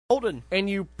and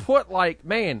you put like,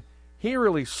 man, he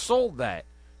really sold that.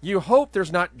 You hope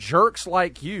there's not jerks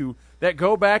like you that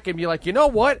go back and be like, you know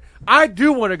what? I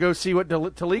do want to go see what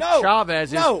Talik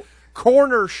Chavez's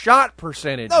corner shot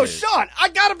percentage No, is. Sean, I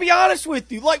got to be honest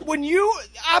with you. Like, when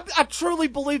I truly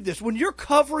believe this. When you're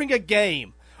covering a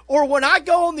game, or when I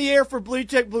go on the air for Blue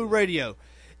Tech Blue Radio,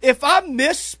 if I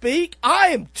misspeak, I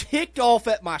am ticked off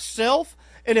at myself.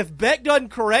 And if Beck doesn't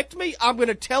correct me, I'm going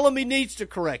to tell him he needs to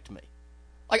correct me.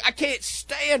 Like, I can't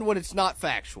stand when it's not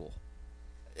factual.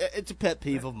 It's a pet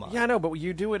peeve of mine. Yeah, I know, but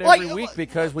you do it every week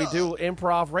because we do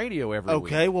improv radio every week.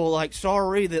 Okay, well, like,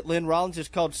 sorry that Lynn Rollins has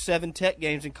called 7 Tech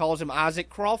games and calls him Isaac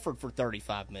Crawford for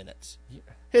 35 minutes. Yeah.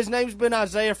 His name's been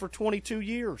Isaiah for 22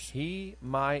 years. He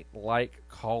might like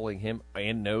calling him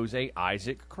and knows a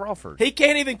Isaac Crawford. He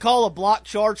can't even call a block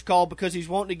charge call because he's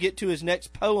wanting to get to his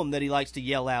next poem that he likes to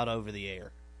yell out over the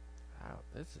air. Wow,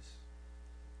 this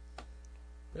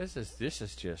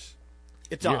is just...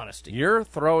 It's honesty. You're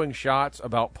throwing shots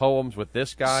about poems with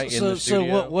this guy in the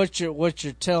studio. So what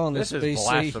you're telling us, this is BC,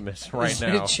 blasphemous right is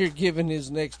now. that you're giving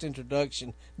his next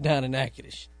introduction down in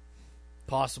Natchitoches.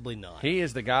 Possibly not. He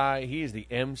is the guy. He is the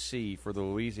MC for the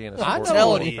Louisiana I Sports know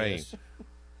Hall what of he Fame. is.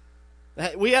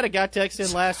 We had a guy text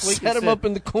in last week. Set him up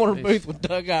in the corner booth with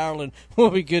Doug Ireland.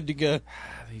 We'll be good to go.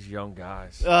 These young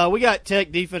guys. We got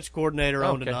Tech defense coordinator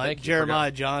on tonight.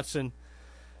 Jeremiah Forgot. Johnson.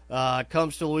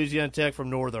 Comes to Louisiana Tech from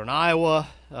Northern Iowa.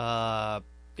 Got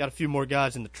a few more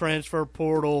guys in the transfer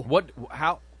portal.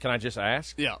 How can I just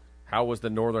ask? Yeah. How was the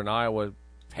Northern Iowa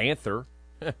Panther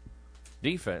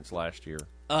defense last year?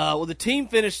 Well, the team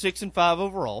finished 6-5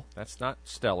 overall. That's not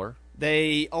stellar.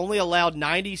 They only allowed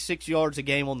 96 yards a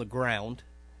game on the ground.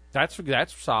 That's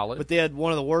solid. But they had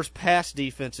one of the worst pass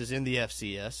defenses in the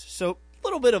FCS. So a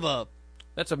little bit of a...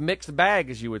 That's a mixed bag,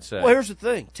 as you would say. Well, here's the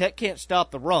thing. Tech can't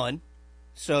stop the run.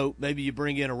 So maybe you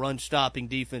bring in a run-stopping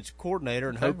defense coordinator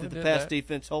and hope that the pass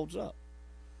defense holds up.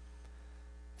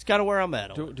 It's kind of where I'm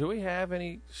at. Do we have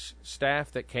any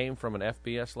staff that came from an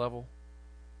FBS level?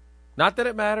 Not that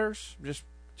it matters. Just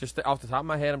off the top of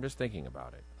my head, I'm just thinking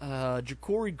about it.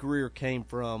 Ja'Cory Greer came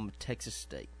from Texas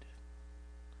State.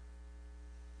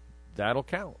 That'll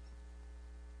count.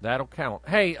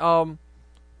 Hey,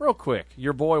 real quick,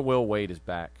 your boy Will Wade is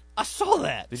back. I saw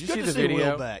that. Did you It's see good the to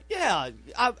video? Will back. Yeah,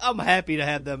 I'm happy to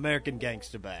have the American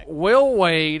Gangster back. Will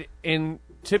Wade, in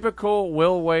typical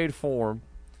Will Wade form,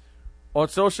 on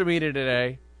social media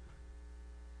today,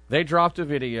 they dropped a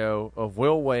video of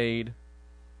Will Wade,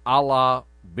 a la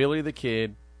Billy the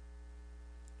Kid,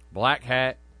 black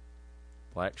hat,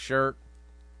 black shirt,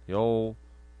 the old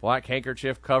black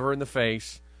handkerchief covering the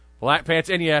face, black pants,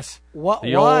 and yes, old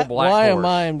black Why horse. am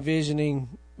I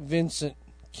envisioning Vincent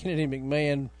Kennedy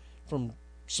McMahon from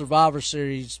Survivor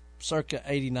Series circa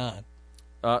 89?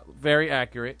 Very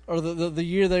accurate. Or the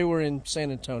year they were in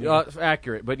San Antonio.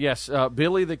 Accurate, but yes,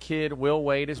 Billy the Kid, Will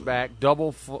Wade is back,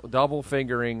 double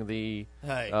fingering the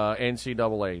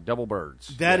NCAA, double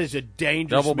birds. That is a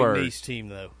dangerous Double bird. McNeese team,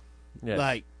 though. Yes.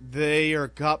 Like, they are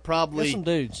got probably There's some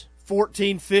dudes.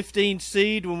 14, 15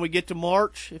 seed when we get to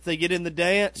March, if they get in the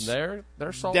dance. They're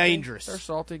salty. Dangerous. They're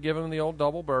salty, giving them the old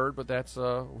double bird, but that's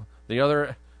the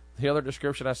other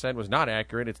description I said was not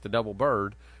accurate. It's the double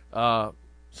bird.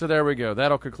 So there we go.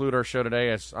 That'll conclude our show today,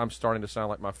 as I'm starting to sound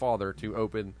like my father to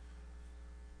open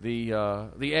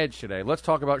the edge today. Let's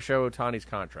talk about Shohei Ohtani's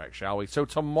contract, shall we? So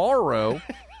tomorrow's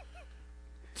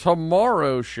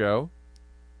show,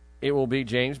 it will be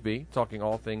James B. talking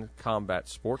all things combat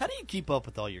sports. How do you keep up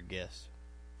with all your guests?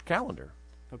 Calendar.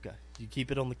 Okay. You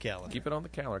keep it on the calendar. Keep it on the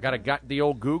calendar. Got the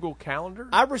old Google Calendar.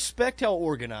 I respect how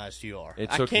organized you are.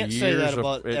 I can't say that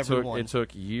about everyone. It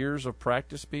took years of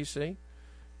practice, BC.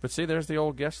 But see, there's the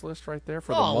old guest list right there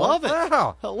for the I month. love it.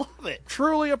 Wow. I love it.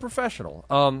 Truly a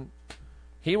professional.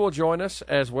 He will join us,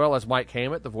 as well as Mike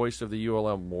Hammett, the voice of the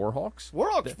ULM Warhawks.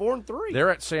 Warhawks 4-3. They're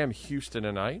at Sam Houston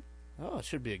tonight. Oh, it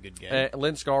should be a good game.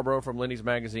 Lynn Scarborough from Lenny's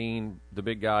Magazine, the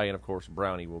big guy, and, of course,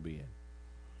 Brownie will be in.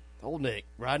 Old Nick,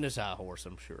 riding his high horse,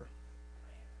 I'm sure.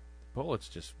 Bullets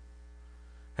just...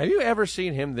 Have you ever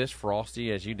seen him this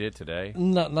frosty as you did today?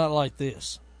 Not like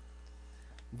this.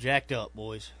 Jacked up,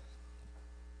 boys.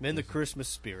 I'm in the Christmas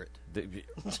spirit.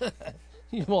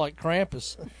 You're more like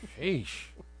Krampus. Sheesh.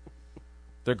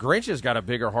 The Grinch has got a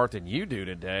bigger heart than you do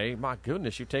today. My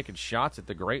goodness, you've taken shots at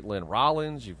the great Lynn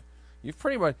Rollins. You've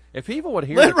pretty much... If people would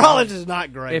hear... Lynn Rollins is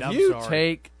not great, I'm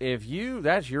sorry.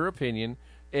 That's your opinion.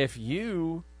 If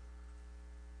you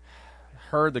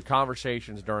heard the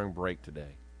conversations during break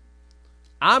today,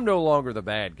 I'm no longer the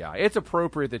bad guy. It's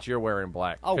appropriate that you're wearing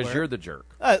black because you're the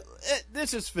jerk.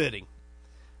 This is fitting.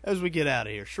 As we get out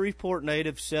of here, Shreveport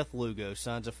native Seth Lugo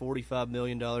signs a $45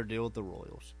 million deal with the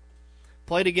Royals.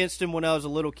 Played against him when I was a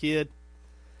little kid.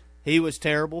 He was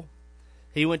terrible.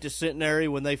 He went to Centenary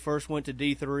when they first went to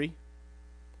D3,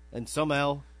 and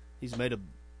somehow he's made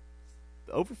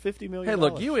over $50 million. Hey,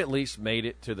 look, you at least made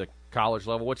it to the college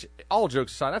level, which, all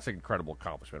jokes aside, that's an incredible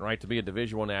accomplishment, right? To be a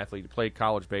Division I athlete, to play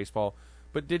college baseball.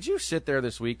 But did you sit there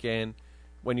this weekend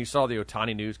when you saw the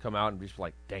Ohtani news come out and be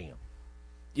like, damn,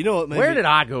 you know what? Where did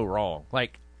I go wrong?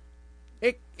 Like,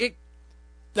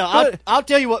 No, I'll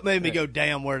tell you what made me go,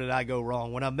 damn, where did I go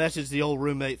wrong? When I messaged the old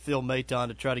roommate, Phil Maton,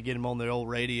 to try to get him on the old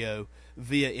radio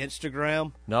via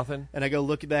Instagram. Nothing? And I go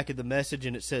look back at the message,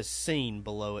 and it says seen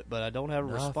below it, but I don't have a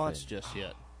response just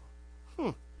yet.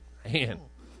 Man.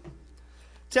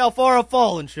 It's how far I've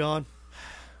fallen, Sean.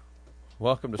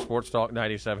 Welcome to Sports Talk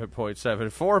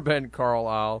 97.7. For Ben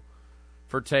Carlisle,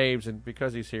 for Taves, and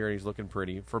because he's here and he's looking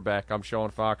pretty, for Beck, I'm Sean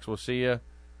Fox. We'll see you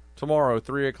tomorrow,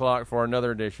 3 o'clock, for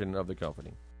another edition of The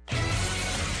Company.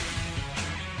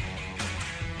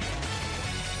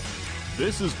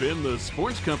 This has been The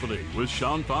Sports Company with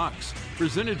Sean Fox,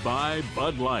 presented by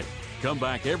Bud Light. Come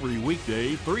back every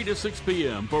weekday, 3 to 6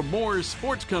 p.m. for more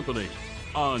Sports Company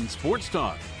on Sports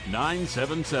Talk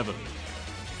 977.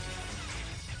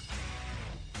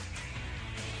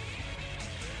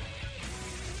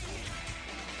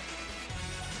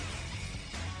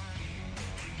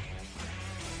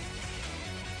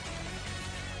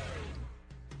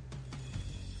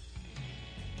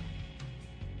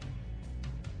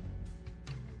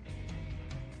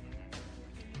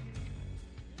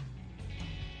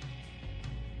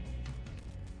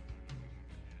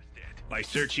 By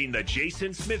searching The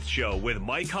Jason Smith Show with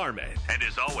Mike Harmon. And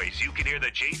as always, you can hear The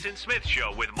Jason Smith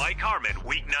Show with Mike Harmon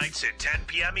weeknights at 10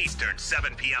 p.m. Eastern,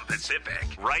 7 p.m. Pacific,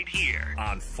 right here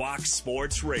on Fox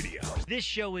Sports Radio. This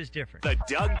show is different. The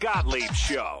Doug Gottlieb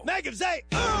Show. Make him say,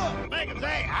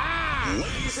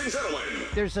 Ladies and gentlemen.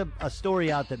 There's a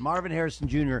story out that Marvin Harrison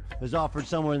Jr. was offered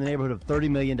somewhere in the neighborhood of $30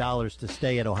 million to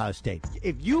stay at Ohio State.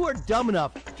 If you are dumb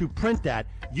enough to print that,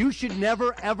 you should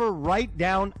never, ever write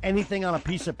down anything on a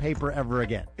piece of paper ever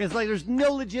again. It's like there's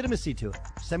no legitimacy to it.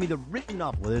 Send me the written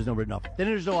offer. Well, there's no written offer. Then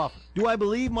there's no offer. Do I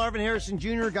believe Marvin Harrison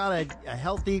Jr. got a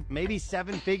healthy, maybe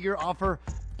 7-figure offer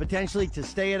potentially to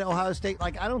stay at Ohio State?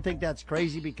 Like, I don't think that's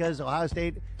crazy because Ohio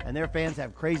State and their fans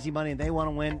have crazy money and they want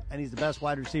to win, and he's the best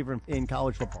wide receiver in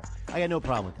college football. I got no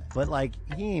problem with that. But, like,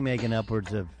 he ain't making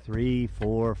upwards of 3,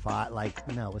 4, 5. Like,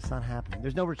 no, it's not happening.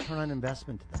 There's no return on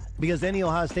investment to that. Because any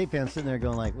Ohio State fan's sitting there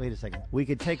going like, wait a second, we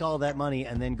could take all that money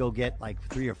and then go get like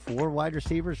 3 or 4 wide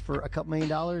receivers for a couple $1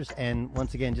 million and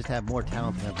once again just have more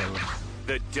talent than everybody else.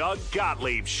 The Doug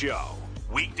Gottlieb Show.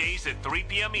 Weekdays at 3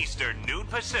 p.m. Eastern, noon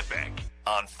Pacific.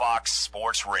 On Fox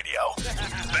Sports Radio.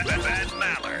 Ben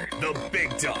Maller, the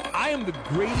big dog. I am the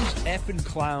greatest effing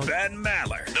clown. Ben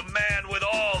Maller, the man with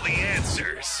all the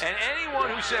answers. And anyone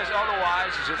who says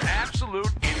otherwise is an absolute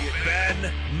idiot.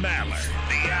 Ben Maller,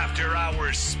 the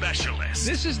after-hours specialist.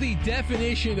 This is the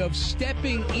definition of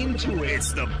stepping into it.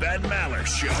 It's the Ben Maller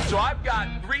Show. So I've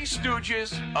got 3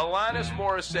 Stooges, Alanis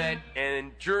Morissette,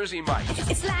 and Jersey Mike.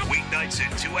 Weeknights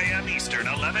at 2 a.m. Eastern,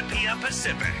 11 p.m.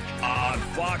 Pacific. On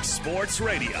Fox Sports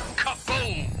Radio.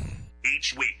 Kaboom!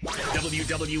 Each week,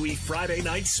 WWE Friday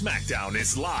Night SmackDown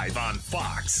is live on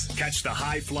Fox. Catch the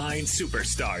high-flying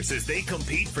superstars as they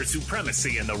compete for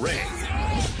supremacy in the ring.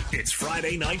 It's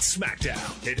Friday Night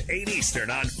SmackDown at 8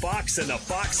 Eastern on Fox and the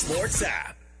Fox Sports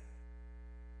app.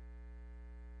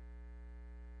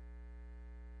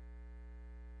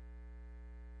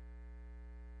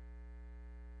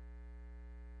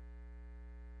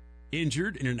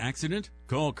 Injured in an accident?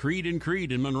 Call Creed &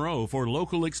 Creed in Monroe for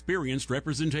local experienced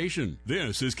representation.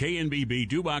 This is KNBB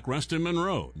Dubach Ruston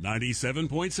Monroe,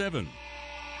 97.7.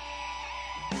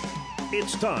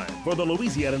 It's time for the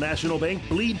Louisiana National Bank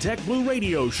Bleed Tech Blue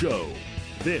Radio Show.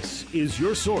 This is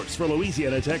your source for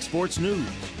Louisiana Tech sports news.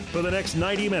 For the next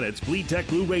 90 minutes, Bleed Tech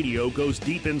Blue Radio goes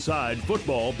deep inside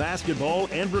football, basketball,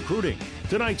 and recruiting.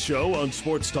 Tonight's show on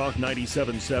Sports Talk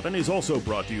 97.7 is also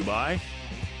brought to you by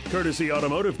Courtesy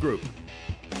Automotive Group,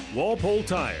 Walpole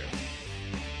Tire,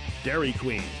 Dairy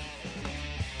Queen.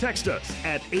 Text us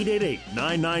at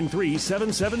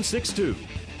 888-993-7762.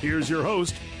 Here's your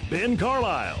host, Ben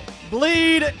Carlisle.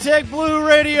 Bleed Tech Blue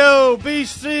Radio,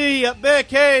 BC Beck,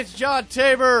 Hayes, John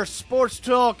Tabor, Sports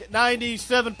Talk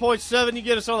 97.7. You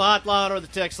get us on the hotline or the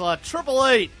text line,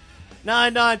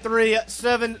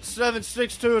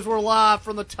 888-993-7762 as we're live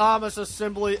from the Thomas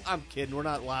Assembly. I'm kidding, we're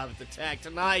not live at the TAC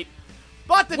tonight.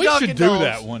 But the we Dunkin' should do Dogs,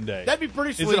 that one day. That'd be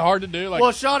pretty sweet. Is it hard to do?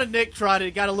 Well, Sean and Nick tried it.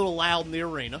 It got a little loud in the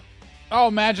arena. Oh,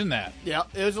 imagine that. Yeah,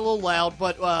 it was a little loud,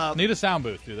 but... Need a sound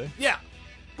booth, do they? Yeah.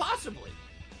 Possibly.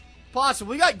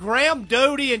 We got Graham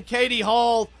Doty and Katie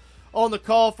Hall on the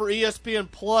call for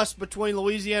ESPN Plus between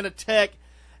Louisiana Tech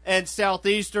and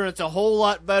Southeastern. It's a whole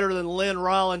lot better than Lynn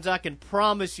Rollins, I can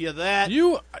promise you that.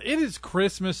 It is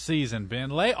Christmas season, Ben.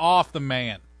 Lay off the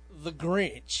man. The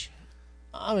Grinch.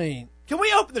 I mean, can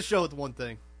we open the show with one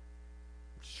thing?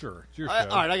 Sure. It's your show.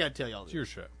 All right, I got to tell y'all this. It's your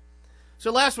show.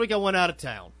 So last week I went out of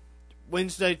town.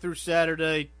 Wednesday through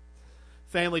Saturday,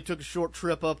 family took a short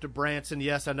trip up to Branson.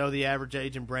 Yes, I know the average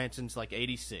age in Branson's like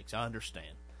 86. I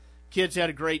understand. Kids had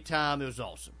a great time. It was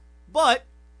awesome. But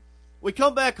we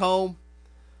come back home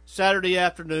Saturday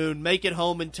afternoon, make it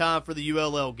home in time for the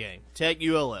ULL game. Tech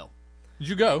ULL. Did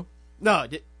you go? No.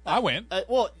 I went.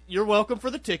 Well, you're welcome for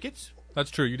the tickes.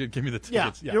 That's true. You did give me the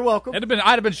tickets. Yeah, you're welcome. I'd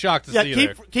have been shocked to see you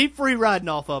there. Keep free riding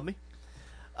off of me.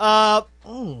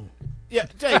 Yeah,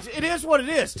 Tabes, it is what it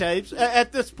is, Tabes,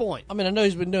 at this point. I mean, I know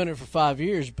he's been doing it for 5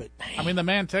 years, but man. I mean, the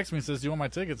man texted me and says, "Do you want my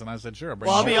tickets?" And I said, "Sure."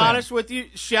 I'll be honest with you.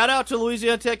 Shout out to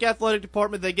Louisiana Tech Athletic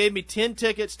Department. They gave me 10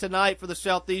 tickets tonight for the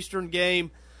Southeastern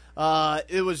game.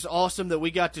 It was awesome that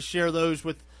we got to share those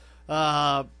with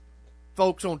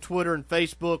folks on Twitter and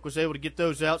Facebook, was able to get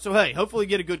those out. So, hey, hopefully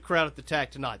get a good crowd at the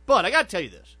TAC tonight. But I got to tell you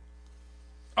this.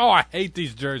 Oh, I hate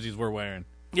these jerseys we're wearing.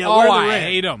 Yeah, I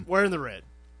hate them. Wearing the red.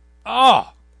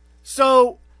 Oh.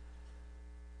 So,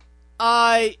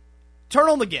 I turn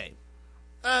on the game.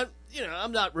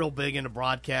 I'm not real big into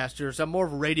broadcasters. I'm more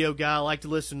of a radio guy. I like to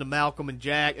listen to Malcolm and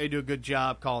Jack. They do a good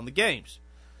job calling the games.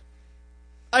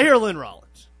 I hear Lynn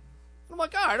Rollins. I'm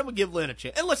like, all right, I'm going to give Lynn a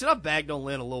chance. And listen, I've bagged on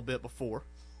Lynn a little bit before.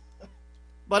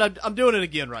 But I'm doing it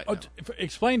again right now.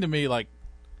 Explain to me, like,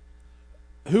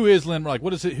 who is Lynn? Like,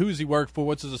 what is it? Who does he work for?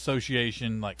 What's his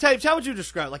association? Like, Tapes, how would you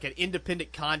describe it? Like an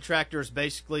independent contractor is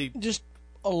basically just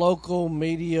a local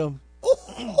media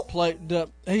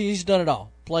he's done it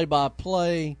all.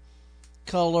 Play-by-play,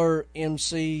 color,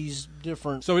 MCs,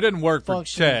 different. So he didn't work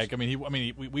functions. for Tech. I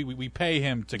mean, we pay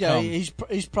him to come. Yeah,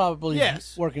 he's probably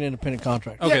working independent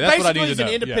contractor. Okay, that's what I need to know. He's an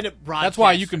independent broadcaster. That's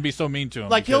why you can be so mean to him.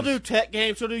 Like he'll do Tech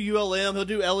games, he'll do ULM, he'll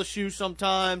do LSU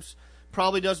sometimes.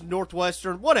 Probably does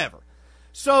Northwestern, whatever.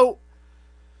 So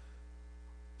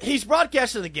he's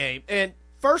broadcasting the game, and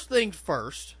first things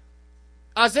first,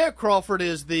 Isaiah Crawford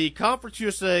is the Conference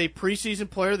USA preseason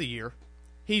player of the year.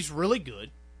 He's really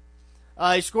good.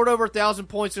 He scored over 1,000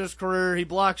 points in his career. He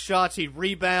blocks shots. He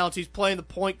rebounds. He's playing the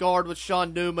point guard with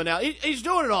Sean Newman now. He's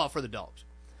doing it all for the Dogs.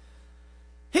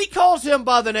 He calls him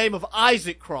by the name of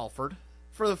Isaac Crawford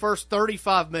for the first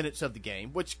 35 minutes of the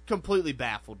game, which completely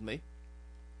baffled me.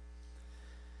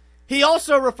 He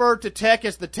also referred to Tech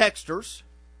as the Techsters,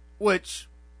 which,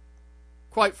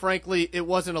 quite frankly, it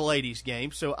wasn't a ladies'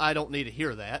 game, so I don't need to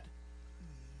hear that.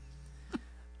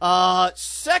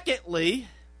 Thirdly,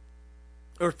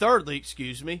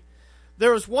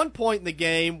 there was one point in the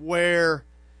game where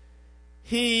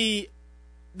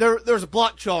there's a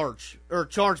block charge or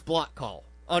charge block call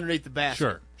underneath the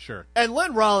basket. Sure. And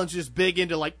Lynn Rollins is big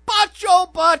into like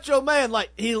bacho, man. Like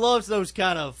he loves those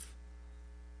kind of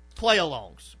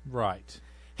play-alongs. Right.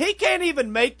 He can't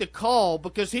even make the call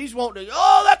because he's wanting to,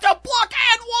 that's a block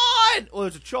and one! Well,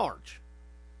 it's a charge.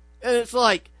 And it's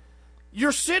like,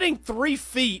 you're sitting 3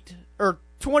 feet or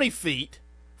 20 feet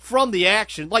from the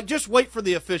action. Like, just wait for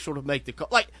the official to make the call.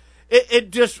 Like,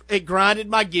 it grinded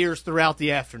my gears throughout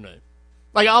the afternoon.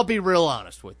 Like, I'll be real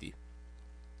honest with you.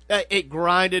 It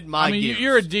grinded my gears.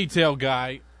 You're a detail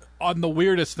guy on the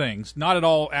weirdest things. Not at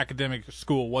all academic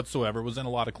school whatsoever. Was in a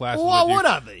lot of classes Why with you. would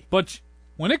I be? But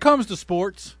when it comes to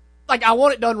sports, like, I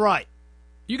want it done right.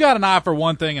 You got an eye for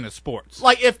one thing, and it's sports.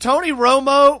 Like, if Tony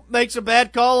Romo makes a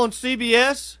bad call on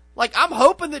CBS, like, I'm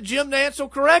hoping that Jim Nantz will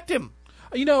correct him.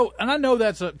 You know, and I know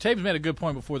Taves made a good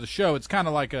point before the show. It's kind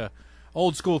of like a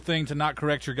old school thing to not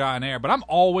correct your guy in air, but I'm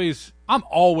always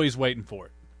waiting for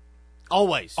it.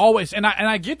 Always. And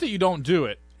I get that you don't do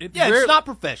it. It's not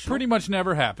professional. Pretty much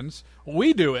never happens.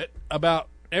 We do it about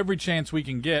every chance we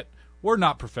can get. We're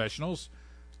not professionals.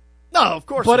 No, of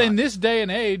course not. But not. in this day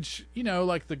and age, you know,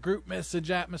 like the group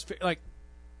message atmosphere, like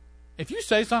if you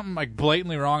say something like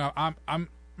blatantly wrong, I'm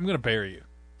going to bury you.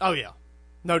 Oh yeah,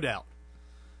 no doubt.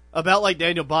 About like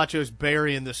Daniel Bacho's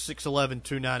burying the 6'11",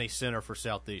 290 center for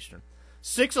Southeastern.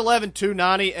 6'11",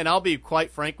 290, and I'll be quite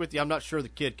frank with you, I'm not sure the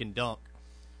kid can dunk.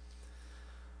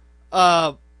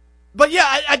 But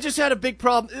yeah, I just had a big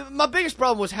problem. My biggest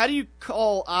problem was, how do you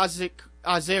call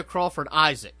Isaiah Crawford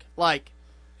Isaac? Like,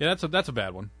 yeah, that's a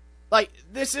bad one. Like,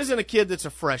 this isn't a kid that's a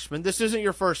freshman. This isn't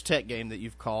your first Tech game that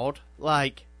you've called.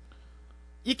 Like,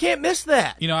 you can't miss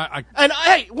that. You know,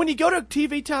 hey, when you go to a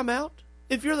TV timeout,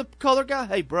 if you're the color guy,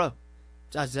 hey, bro,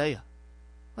 it's Isaiah.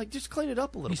 Like, just clean it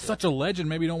up a little bit. He's such a legend,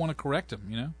 maybe you don't want to correct him,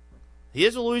 you know? He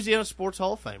is a Louisiana Sports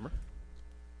Hall of Famer.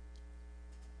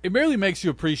 It barely makes you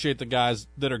appreciate the guys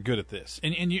that are good at this.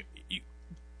 And you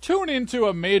tune into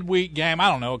a midweek game, I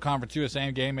don't know, a Conference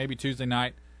USA game, maybe Tuesday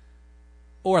night,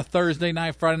 or a Thursday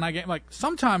night, Friday night game. Like,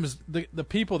 sometimes the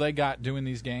people they got doing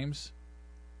these games,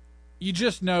 you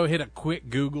just know, hit a quick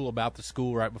Google about the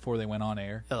school right before they went on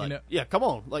air. Yeah, like, you know? yeah, come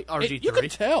on. Like RG3. You can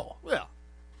tell. Yeah.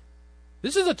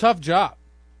 This is a tough job.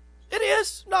 It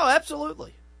is. No,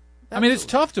 absolutely. I mean, it's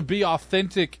tough to be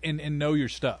authentic and know your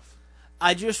stuff.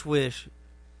 I just wish,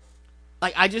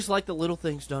 I just like the little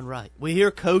things done right. We hear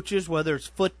coaches, whether it's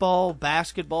football,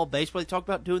 basketball, baseball, they talk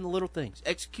about doing the little things.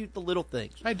 Execute the little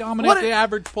things. Hey, dominate the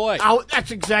average play.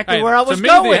 That's exactly where I was going.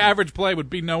 going. To me, the average play would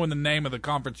be knowing the name of the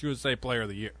Conference USA Player of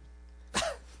the Year.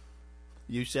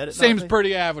 You said it. Seems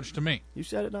pretty average to me. You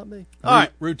said it, not me. All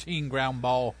right. Routine ground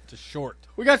ball to short.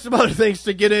 We got some other things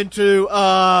to get into.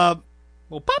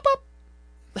 We'll pop up.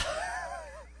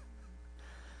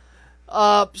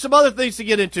 Some other things to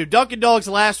get into. Dunkin' Dogs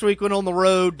last week went on the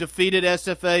road, defeated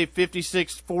SFA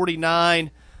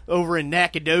 56-49 over in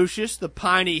Nacogdoches, the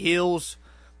Piney Hills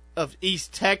of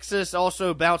East Texas.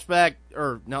 Also won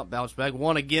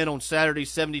again on Saturday,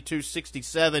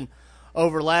 72-67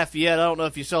 over Lafayette. I don't know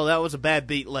if you saw that. Was a bad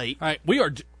beat late. All right,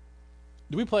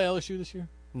 do we play LSU this year?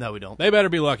 No, we don't. They better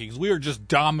be lucky because we are just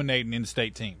dominating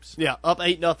in-state teams. Yeah, up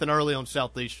 8-0 early on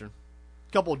Southeastern.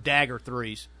 Couple of dagger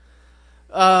threes.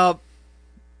 What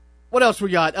else we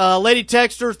got? Lady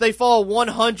Techsters, they fall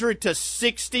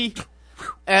 100-60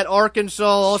 at Arkansas.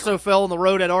 Also fell on the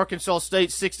road at Arkansas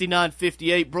State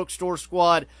 69-58. Brooks Store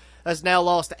squad has now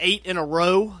lost 8 in a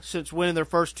row since winning their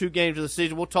first 2 games of the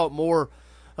season. We'll talk more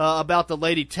about the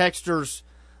Lady Techsters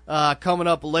coming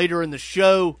up later in the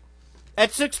show.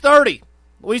 At 6:30,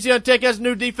 Louisiana Tech has a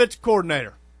new defensive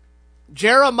coordinator.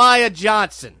 Jeremiah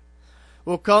Johnson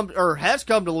has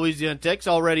come to Louisiana Tech. He's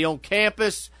already on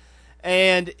campus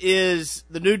and is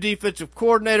the new defensive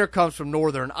coordinator. Comes from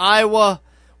Northern Iowa,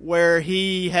 where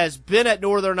he has been at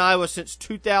Northern Iowa since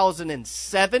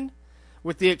 2007,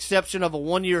 with the exception of a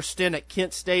 1-year stint at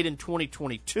Kent State in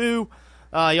 2022.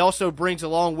 He also brings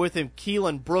along with him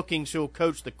Keelan Brookings, who will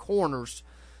coach the corners.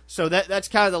 So that's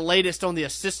kind of the latest on the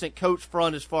assistant coach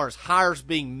front as far as hires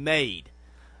being made.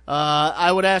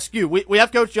 I would ask you, we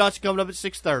have Coach Johnson coming up at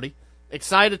 6:30.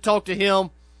 Excited to talk to him.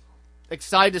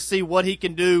 Excited to see what he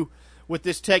can do with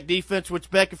this Tech defense,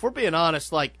 which, Beck, if we're being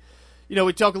honest, we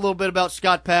talk a little bit about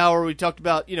Scott Power. We talked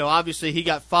about, obviously he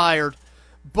got fired.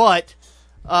 But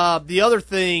the other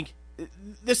thing,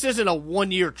 this isn't a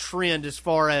 1-year trend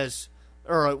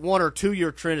or a 1 or 2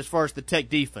 year trend as far as the Tech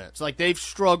defense. Like, they've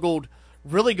struggled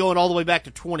really going all the way back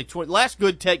to 2020. Last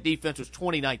good Tech defense was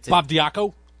 2019. Bob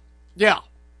Diaco? Yeah.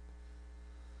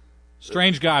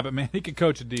 Strange guy, but, man, he can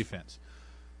coach a defense.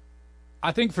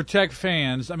 I think for Tech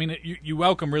fans, I mean, you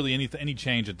welcome really any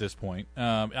change at this point.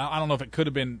 I don't know if it could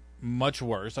have been much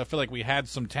worse. I feel like we had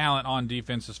some talent on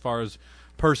defense as far as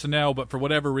personnel, but for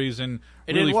whatever reason,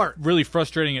 it didn't work. Really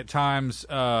frustrating at times.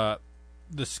 The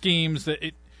schemes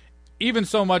that even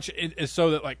so much is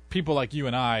so that, like, people like you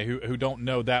and I who don't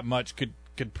know that much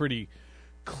could pretty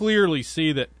clearly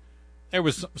see that there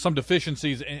was some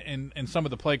deficiencies in some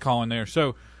of the play calling there.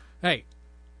 So, hey,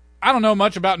 I don't know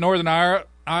much about Northern Iowa.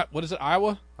 What is it,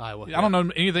 Iowa? Iowa. I don't know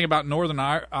anything about Northern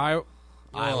Iowa.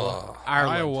 Ireland.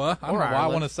 Iowa. I don't know why I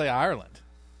want to say Ireland.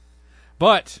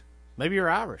 But maybe you're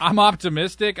Irish. I'm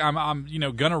optimistic. I'm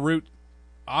gonna root,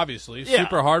 obviously,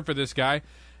 super hard for this guy.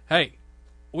 Hey,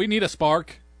 we need a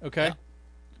spark, okay? Yeah.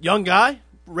 Young guy,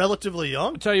 relatively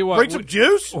young. I'll tell you what, bring some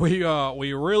juice. We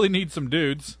really need some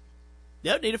dudes.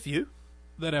 Yeah, need a few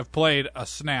that have played a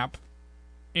snap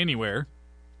anywhere.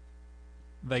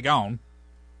 They gone.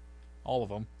 All of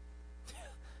them.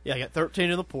 Yeah, I got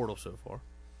 13 in the portal so far.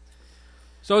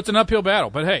 So it's an uphill battle,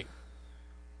 but hey,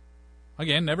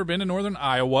 again, never been to Northern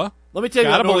Iowa. Let me tell you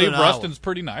about Northern Iowa. Gotta believe Ruston's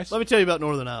pretty nice. Let me tell you about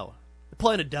Northern Iowa. They're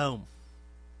playing a dome.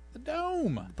 The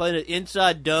dome. Playing an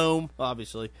inside dome,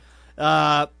 obviously.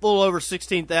 A little over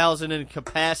 16,000 in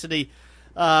capacity.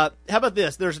 How about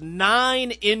this? There's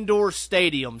 9 indoor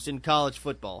stadiums in college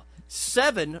football.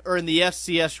 7 are in the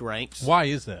FCS ranks. Why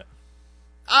is that?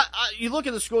 You look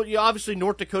at the school, obviously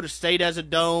North Dakota State has a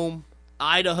dome.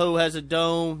 Idaho has a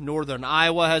dome. Northern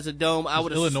Iowa has a dome.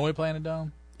 Is Illinois playing a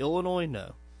dome? Illinois,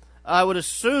 no. I would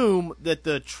assume that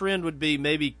the trend would be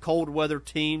maybe cold weather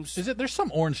teams. There's some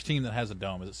orange team that has a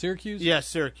dome. Is it Syracuse? Yes,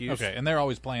 Syracuse. Okay, and they're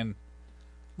always playing.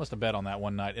 Must have bet on that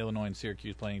one night. Illinois and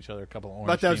Syracuse playing each other. A couple of orange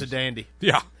But that teams. was a dandy.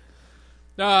 Yeah.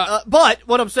 But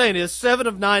what I'm saying is 7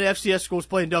 of 9 FCS schools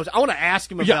playing domes. I want to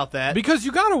ask him about that. Because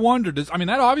you got to wonder, that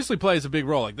obviously plays a big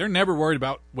role. Like, they're never worried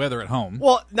about weather at home.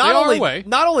 Well, not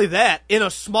only that, in a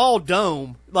small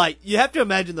dome, like, you have to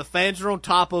imagine the fans are on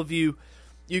top of you.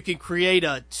 You can create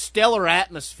a stellar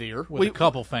atmosphere. With a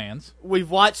couple fans. We've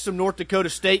watched some North Dakota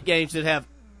State games that have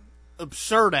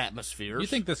absurd atmospheres. You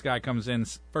think this guy comes in,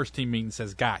 first team meeting,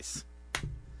 says, guys,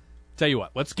 tell you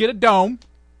what, let's get a dome.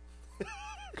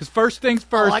 Because first things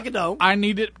first, I like a dome. I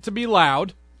need it to be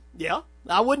loud. Yeah,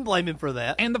 I wouldn't blame him for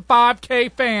that. And the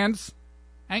 5K fans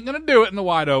ain't going to do it in the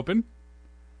wide open.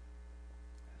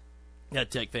 Yeah,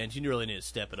 Tech fans, you really need to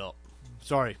step it up.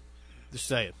 Sorry, just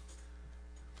saying.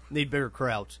 Need bigger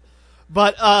crowds.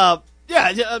 But,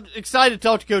 yeah, I'm excited to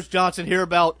talk to Coach Johnson, hear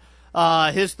about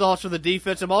his thoughts on the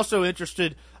defense. I'm also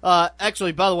interested,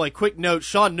 actually, by the way, quick note,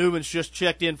 Sean Newman's just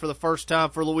checked in for the first time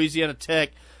for Louisiana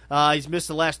Tech. He's missed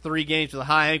the last 3 games with a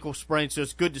high ankle sprain, so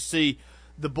it's good to see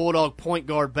the Bulldog point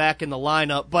guard back in the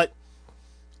lineup. But,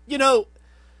 you know,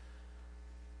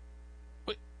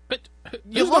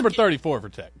 He's number 34 for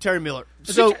Tech. Terry Miller.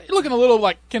 So looking a little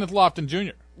like Kenneth Lofton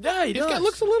Jr. Yeah, he does.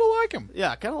 Looks a little like him.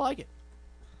 Yeah, I kind of like it.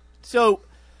 So,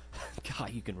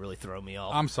 God, you can really throw me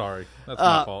off. I'm sorry. That's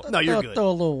my fault. No, you're good. Throw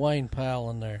a little Wayne Powell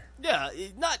in there. Yeah,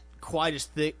 not quite as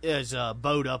thick, as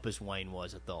bowed up as Wayne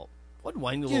was, I thought. Wasn't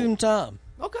Wayne a Give little... him time.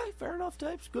 Okay, fair enough,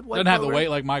 Tapes. Good weight. Doesn't have the weight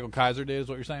like Michael Kaiser did, is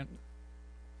what you're saying?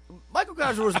 Michael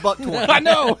Kaiser was about 20. I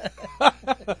know.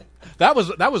 That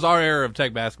was our era of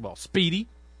Tech basketball. Speedy.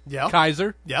 Yeah.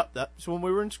 Kaiser. Yep, that's when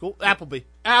we were in school. Appleby.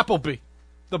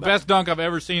 The best dunk I've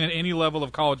ever seen at any level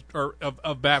of college or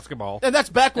of basketball. And that's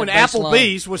back when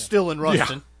Applebee's was still in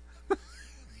Ruston.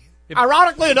 Yeah.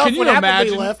 Ironically enough, when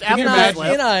Appleby left, Applebee's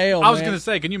left. NIL, I was going to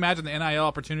say, can you imagine the NIL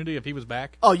opportunity if he was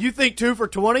back? Oh, you think 2 for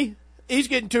 20? He's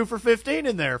getting 2 for 15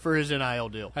 in there for his NIL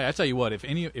deal. Hey, I tell you what, if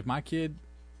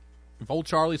old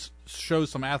Charlie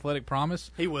shows some athletic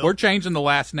promise, he will. We're changing the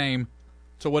last name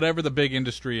to whatever the big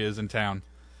industry is in town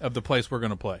of the place we're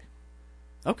going to play.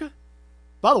 Okay.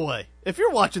 By the way, if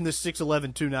you're watching this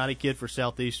 6'11", 290 kid for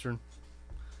Southeastern,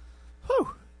 whew,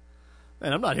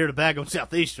 man, I'm not here to bag on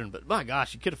Southeastern, but my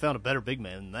gosh, you could have found a better big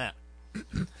man than that.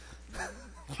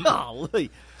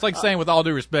 Golly. It's like saying with all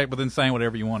due respect, but then saying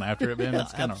whatever you want after it, man.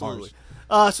 That's kind of harsh.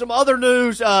 Some other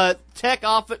news, Tech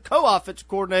co-offensive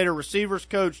coordinator, receivers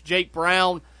coach Jake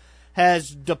Brown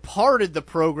has departed the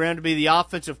program to be the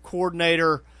offensive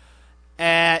coordinator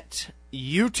at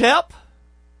UTEP.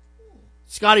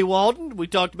 Scotty Walden, we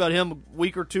talked about him a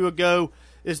week or two ago,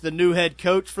 is the new head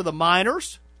coach for the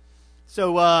Miners.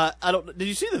 So, did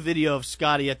you see the video of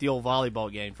Scotty at the old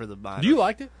volleyball game for the Miners? You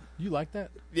liked it? You liked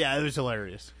that? Yeah, it was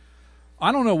hilarious.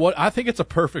 I don't know I think it's a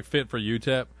perfect fit for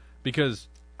UTEP because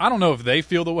I don't know if they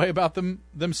feel the way about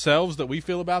themselves that we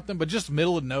feel about them, but just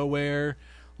middle of nowhere,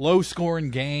 low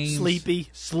scoring games.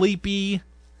 Sleepy.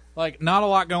 Like, not a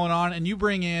lot going on, and you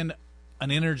bring in an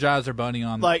Energizer Bunny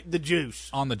on like the juice.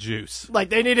 On the juice.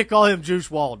 Like, they need to call him Juice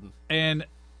Walden. And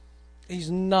he's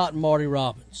not Marty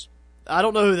Robbins. I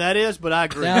don't know who that is, but I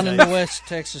agree. Down in the West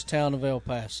Texas town of El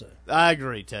Paso. I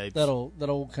agree, Tapes. That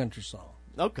old country song.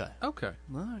 Okay. All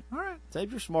right.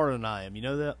 Tapes, you're smarter than I am. You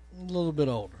know that? A little bit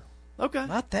older. Okay.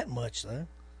 Not that much, though.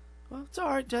 Well, it's all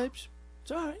right, Tapes.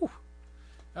 It's all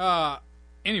right.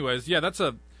 Anyways, yeah, that's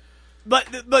a...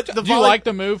 But do you like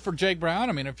the move for Jake Brown?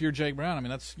 I mean, if you're Jake Brown, I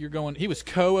mean, you're going... He was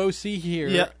co-OC here.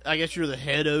 Yeah, I guess you're the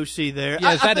head OC there.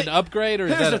 Yeah, is that an upgrade or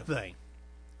is that...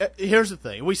 Here's the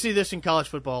thing. We see this in college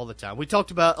football all the time. We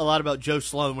talked a lot about Joe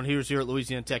Sloan when he was here at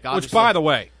Louisiana Tech. Obviously. Which, by the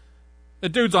way, the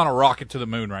dude's on a rocket to the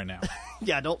moon right now.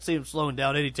 Yeah, I don't see him slowing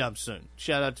down anytime soon.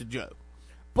 Shout out to Joe.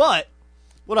 But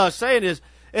what I was saying is,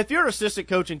 if you're an assistant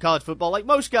coach in college football, like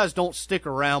most guys don't stick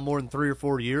around more than 3 or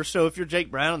 4 years. So if you're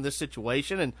Jake Brown in this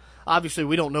situation, and obviously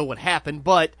we don't know what happened,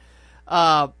 but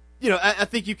I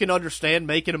think you can understand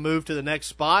making a move to the next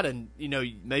spot, and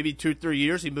maybe 2-3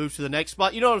 years he moves to the next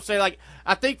spot. You know what I'm saying? Like,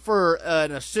 I think for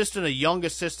an assistant, a young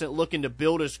assistant looking to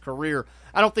build his career,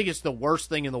 I don't think it's the worst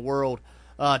thing in the world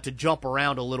to jump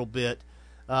around a little bit,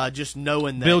 just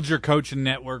knowing that build your coaching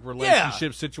network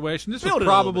relationship situation. This was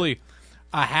probably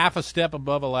a half a step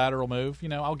above a lateral move.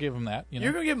 I'll give him that.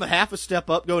 You're going to give him a half a step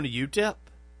up going to UTEP?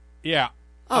 Yeah.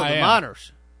 Oh, the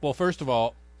Miners. Well, first of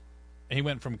all, he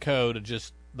went from co to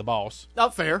just the boss. Oh,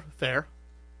 fair.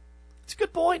 It's a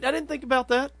good point. I didn't think about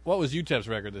that. What was UTEP's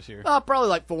record this year? Probably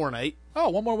like 4-8. Oh,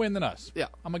 one more win than us. Yeah.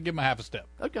 I'm going to give him a half a step.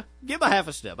 Okay. Give him a half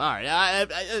a step. All right.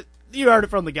 You heard it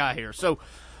from the guy here. So,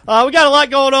 we got a lot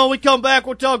going on. We come back.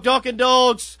 We'll talk Dunkin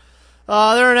Dogs.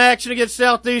 They're in action against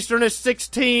Southeastern. It's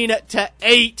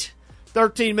 16-8.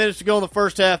 13 minutes to go in the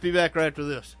first half. Be back right after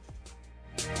this.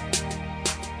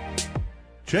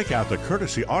 Check out the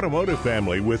Courtesy Automotive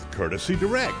family with Courtesy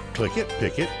Direct. Click it,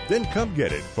 pick it, then come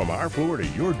get it from our floor to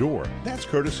your door. That's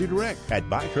Courtesy Direct at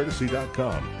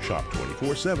buycourtesy.com. Shop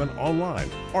 24/7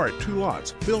 online or at 2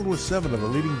 lots filled with 7 of the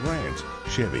leading brands: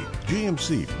 Chevy,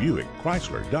 GMC, Buick,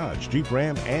 Chrysler, Dodge, Jeep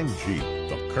Ram, and Jeep.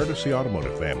 The Courtesy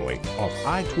Automotive family off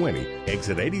I-20,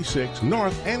 exit 86,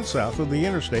 north and south of the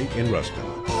interstate in Ruston.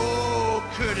 Oh,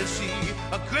 Courtesy,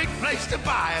 a great place to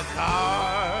buy a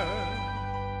car.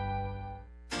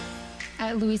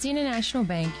 At Louisiana National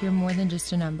Bank, you're more than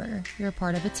just a number. You're a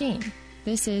part of a team.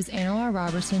 This is Anna Laura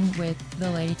Robertson with the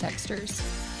Lady Techsters.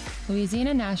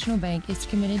 Louisiana National Bank is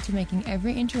committed to making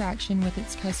every interaction with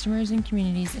its customers and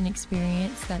communities an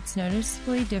experience that's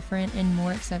noticeably different and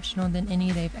more exceptional than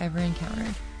any they've ever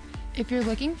encountered. If you're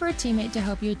looking for a teammate to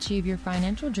help you achieve your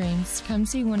financial dreams, come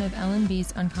see one of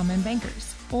LNB's Uncommon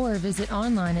Bankers or visit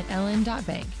online at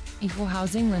ln.bank. Equal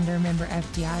Housing Lender, member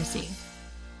FDIC.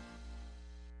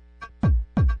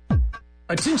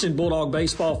 Attention Bulldog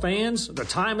baseball fans, the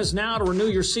time is now to renew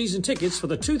your season tickets for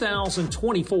the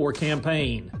 2024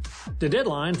 campaign. The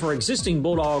deadline for existing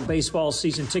Bulldog baseball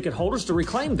season ticket holders to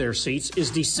reclaim their seats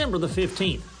is December the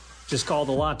 15th. Just call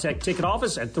the La Tech ticket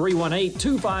office at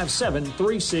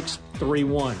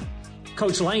 318-257-3631.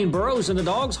 Coach Lane Burrows and the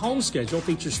Dogs' home schedule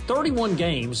features 31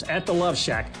 games at the Love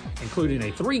Shack, including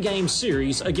a 3-game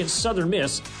series against Southern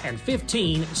Miss and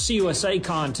 15 CUSA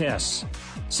contests.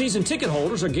 Season ticket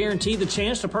holders are guaranteed the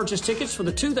chance to purchase tickets for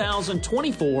the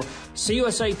 2024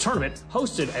 CUSA tournament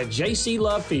hosted at J.C.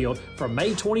 Love Field from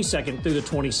May 22nd through the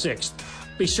 26th.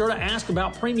 Be sure to ask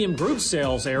about premium group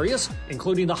sales areas,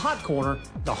 including the Hot Corner,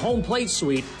 the Home Plate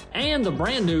Suite, and the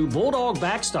brand new Bulldog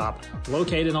Backstop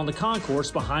located on the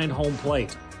concourse behind home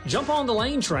plate. Jump on the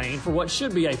Lane train for what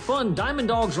should be a fun Diamond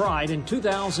Dogs ride in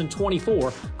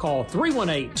 2024. Call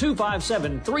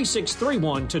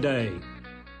 318-257-3631 today.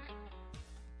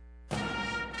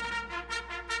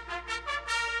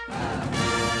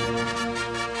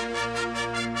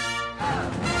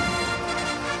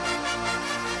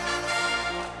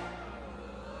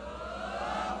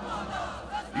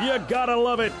 You gotta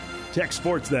love it. Tech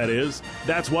Sports, that is.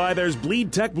 That's why there's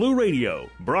Bleed Tech Blue Radio,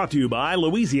 brought to you by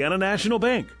Louisiana National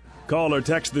Bank. Call or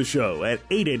text the show at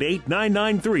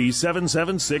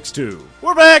 888-993-7762.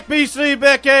 We're back, BC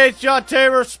Beck, John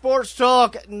Taylor, Sports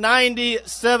Talk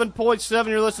 97.7.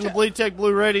 You're listening to Bleed Tech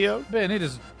Blue Radio. Ben, it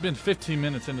has been 15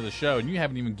 minutes into the show, and you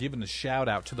haven't even given a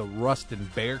shout-out to the Ruston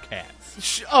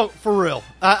Bearcats. Oh, for real.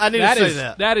 I need to say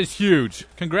that. That is huge.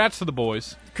 Congrats to the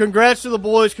boys. Congrats to the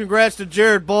boys. Congrats to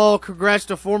Jared Ball. Congrats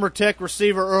to former Tech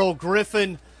receiver Earl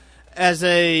Griffin as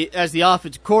the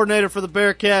offensive coordinator for the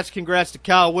Bearcats. Congrats to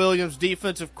Kyle Williams,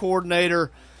 defensive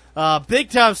coordinator.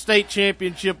 Big-time state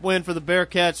championship win for the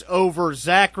Bearcats over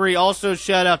Zachary. Also,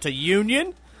 shout-out to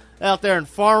Union out there in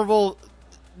Farmville.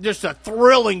 Just a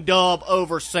thrilling dub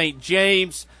over St.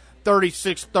 James,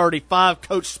 36-35.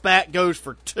 Coach Spat goes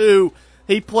for 2.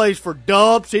 He plays for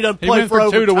dubs. He doesn't play for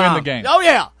overtime. 2 to win the game. Oh,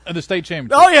 yeah. The state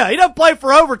championship. Oh, yeah. He doesn't play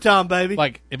for overtime, baby.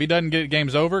 Like, if he doesn't get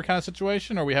game's over kind of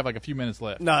situation, or we have like a few minutes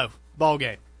left? No. Ball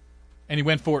game. And he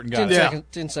went for it and got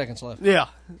it. 10 seconds left. Yeah.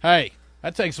 Hey,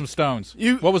 that takes some stones.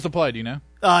 What was the play? Do you know?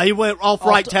 He went off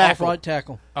right tackle. Off right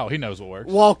tackle. Oh, he knows what works.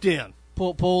 Walked in.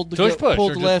 Pulled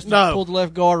the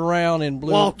left guard around and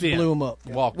blew him up.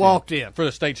 Yeah. Walked in. For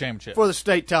the state championship. For the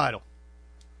state title.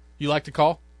 You like the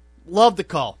call? Love the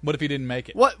call. What if he didn't make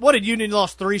it? What did Union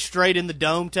lost 3 straight in the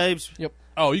dome, Tabes? Yep.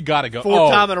 Oh, you got to go.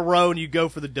 4 time in a row, and you go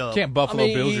for the dub. Can't Buffalo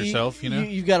Bills yourself, you know.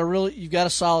 You've got a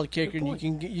solid kicker, and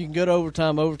you can go to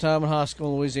overtime. Overtime in high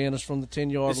school in Louisiana is from the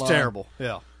 10-yard line. It's terrible.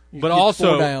 Yeah. But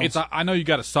also, I know you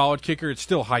got a solid kicker. It's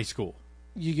still high school.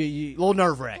 You a little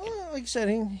nerve-wracking. Like I said,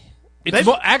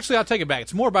 actually, I'll take it back.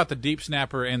 It's more about the deep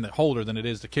snapper and the holder than it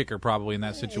is the kicker, probably in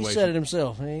that situation. He said it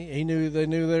himself. He knew they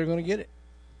were going to get it.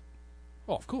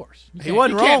 Oh, of course. He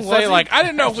wasn't wrong. Say like, I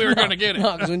didn't know if we were going to get it.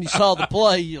 No, because when you saw the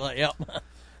play, you're like, yep.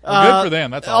 Well, good for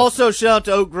them. That's awesome. Also, shout out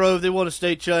to Oak Grove. They won a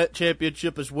state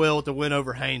championship as well with the win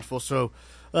over Haynesville. So,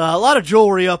 a lot of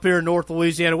jewelry up here in North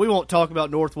Louisiana. We won't talk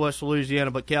about Northwest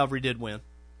Louisiana, but Calvary did win.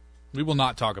 We will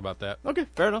not talk about that. Okay,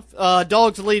 fair enough.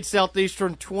 Dogs lead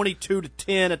Southeastern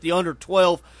 22-10 at the under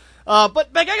 12.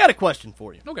 But Beck, I got a question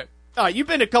for you. Okay. All right, you've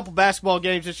been to a couple basketball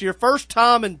games this year. First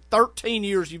time in 13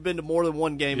 years you've been to more than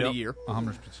one game in a year.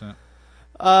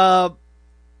 100%.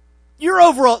 You're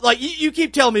overall, like, you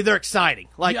keep telling me they're exciting.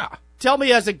 Like, tell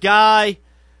me as a guy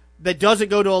that doesn't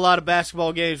go to a lot of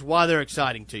basketball games why they're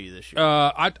exciting to you this year.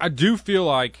 I do feel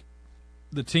like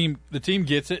the team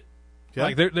gets it. Okay.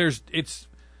 Like it's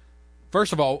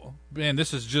first of all, man,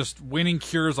 this is just winning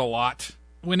cures a lot.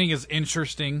 Winning is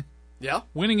interesting. Yeah.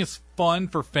 Winning is fun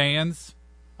for fans.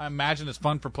 I imagine it's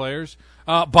fun for players.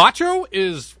 Bacho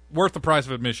is worth the price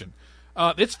of admission.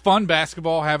 It's fun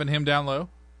basketball having him down low.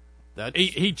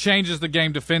 He changes the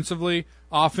game defensively,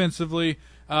 offensively,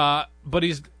 but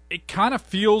it kind of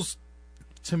feels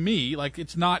to me like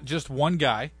it's not just one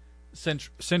guy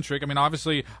centric. I mean,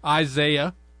 obviously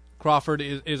Isaiah Crawford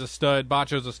is a stud.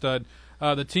 Bacho's a stud.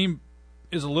 The team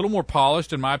is a little more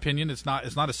polished, in my opinion. It's not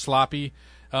as sloppy.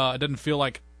 It doesn't feel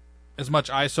like as much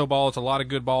ISO ball. It's a lot of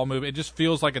good ball movement. It just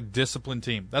feels like a disciplined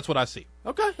team. That's what I see.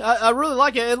 Okay, I really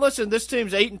like it. And listen, this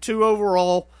team's 8-2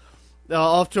 overall,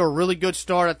 off to a really good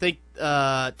start. I think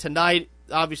tonight,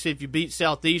 obviously, if you beat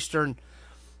Southeastern,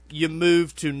 you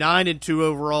move to 9-2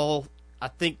 overall. I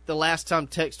think the last time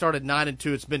Tech started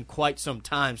 9-2, it's been quite some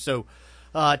time. So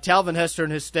Talvin Hester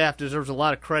and his staff deserves a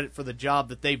lot of credit for the job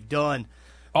that they've done.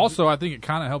 Also, I think it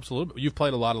kind of helps a little bit. You've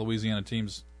played a lot of Louisiana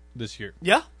teams this year.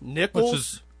 Yeah, Nichols. Which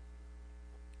is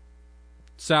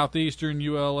Southeastern,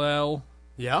 ULL.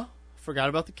 Yeah, forgot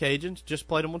about the Cajuns. Just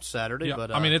played them on Saturday. Yeah,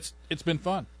 but I mean, it's been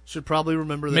fun. Should probably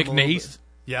remember them. McNeese.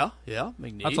 Yeah,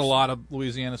 McNeese. That's a lot of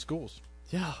Louisiana schools.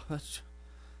 Yeah, that's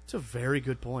a very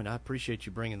good point. I appreciate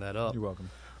you bringing that up. You're welcome.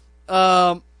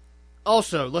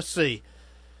 Also, let's see.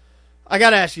 I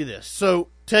got to ask you this. So,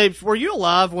 Tabes, were you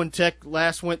alive when Tech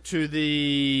last went to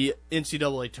the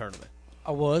NCAA tournament?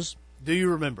 I was. Do you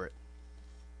remember it?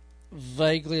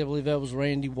 Vaguely, I believe that was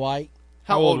Randy White.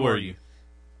 How old were you?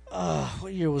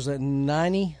 What year was that?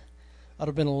 90? I'd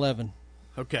have been 11.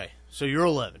 Okay, so you're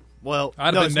 11. Well,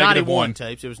 I'd no, have it's been 91, -1.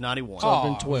 Tapes. It was 91. So I'd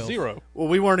have been 12. 0. Well,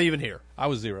 we weren't even here. I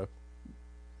was 0.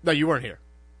 No, you weren't here.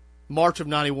 March of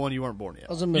 91, you weren't born yet.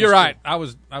 I was in middle You're school. right. I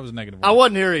was -1. I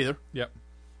wasn't here either. Yep.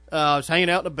 I was hanging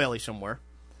out in the belly somewhere,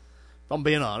 if I'm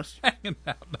being honest. Hanging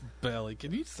out in the belly.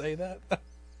 Can you say that?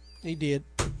 He did.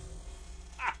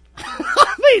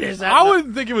 I mean, is that I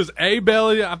wouldn't think it was a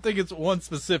belly. I think it's one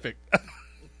specific.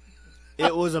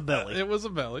 It was a belly. It was a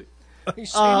belly.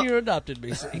 He's senior adopted,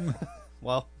 BC.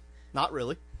 Well, not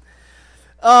really.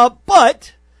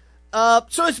 But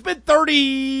so it's been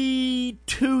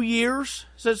 32 years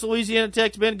since Louisiana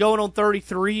Tech's been, going on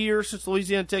 33 years since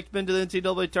Louisiana Tech's been to the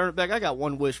NCAA tournament. Back, I got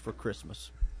one wish for Christmas.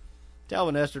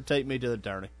 Talvin Hester, take me to the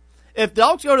tourney. If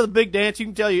Dogs go to the big dance,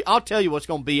 I'll tell you what's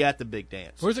going to be at the big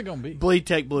dance. Where's it going to be? Bleed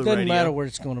Tech Blue Doesn't Radio. matter where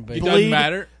it's going to be. It doesn't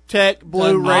matter. Tech Blue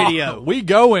Doesn't matter. Radio. We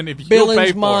going if you Billings,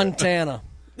 pay for Montana.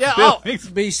 Yeah, Billings.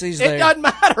 BC's it there. doesn't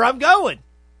matter. I'm going.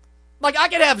 Like, I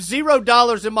could have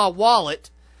 $0 in my wallet,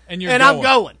 and you're I'm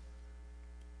going.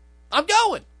 I'm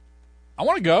going. I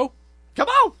want to go. Come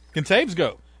on. Can Tabes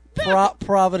go?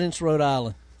 Providence, Rhode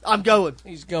Island. I'm going.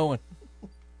 He's going.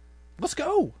 Let's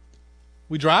go.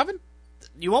 We driving?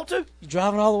 You want to? You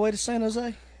driving all the way to San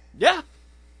Jose? Yeah.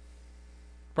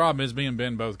 Problem is, me and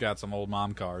Ben both got some old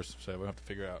mom cars, so we'll have to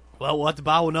figure out. Well, we'll have to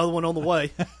buy another one on the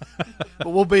way. But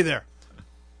we'll be there.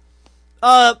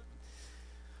 I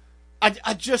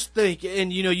just think,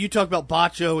 and you talk about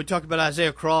Bacho, we talk about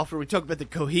Isaiah Crawford, we talk about the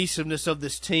cohesiveness of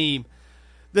this team.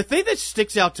 The thing that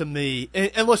sticks out to me,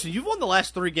 and listen, you've won the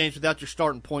last 3 games without your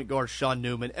starting point guard, Sean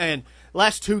Newman, and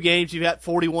last 2 games you've had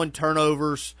 41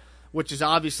 turnovers, which is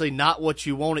obviously not what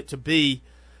you want it to be.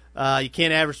 You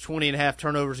can't average 20.5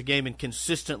 turnovers a game and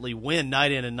consistently win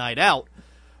night in and night out.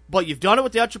 But you've done it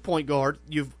without your point guard.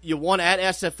 You won at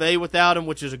SFA without him,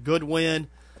 which is a good win.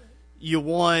 You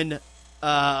won.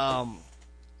 Gosh,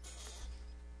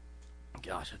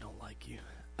 I don't like you.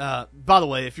 By the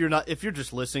way, if you're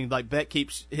just listening, like Beck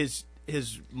keeps his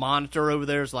monitor over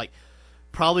there is like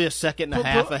probably a second and a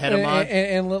half ahead of mine.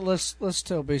 And let's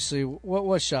tell BC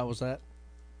what shot was that?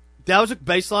 That was a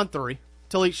baseline 3.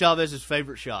 Talik Chavez's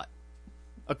favorite shot,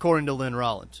 according to Lynn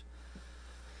Rollins.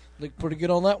 Looked pretty good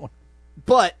on that one.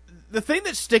 But the thing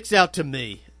that sticks out to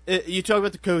me, you talk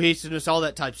about the cohesiveness, all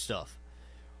that type of stuff.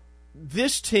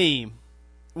 This team,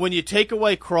 when you take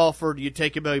away Crawford, you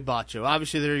take away Bacho.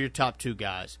 Obviously, they're your top 2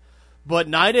 guys. But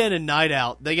night in and night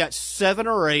out, they got 7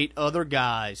 or 8 other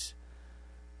guys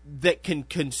that can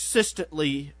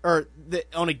consistently, or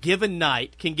that on a given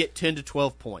night, can get 10 to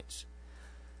 12 points.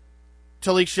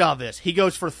 Talik Chavez, he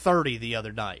goes for 30 the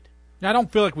other night. I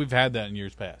don't feel like we've had that in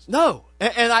years past. No,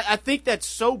 and I think that's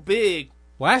so big.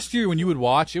 Last year when you would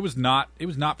watch, it was not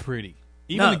pretty.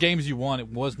 Even No. the games you won, it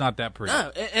was not that pretty. No,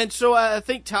 and so I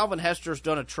think Talvin Hester's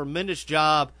done a tremendous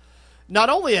job, not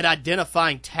only at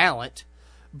identifying talent,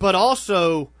 but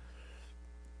also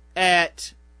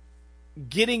at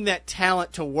getting that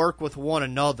talent to work with one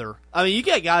another. I mean, you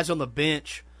got guys on the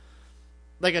bench,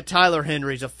 like a Tyler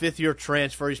Henry's a 5th-year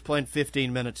transfer. He's playing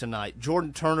 15 minutes a night.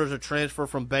 Jordan Turner's a transfer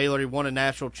from Baylor. He won a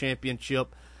national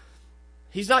championship.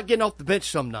 He's not getting off the bench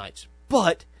some nights,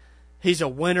 but He's a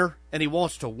winner, and he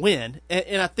wants to win.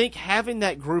 And I think having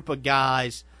that group of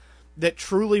guys that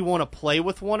truly want to play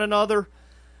with one another,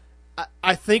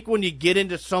 I think when you get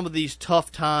into some of these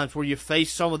tough times where you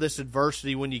face some of this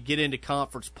adversity when you get into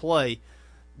conference play,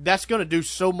 that's going to do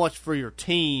so much for your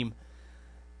team,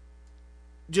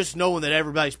 just knowing that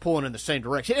everybody's pulling in the same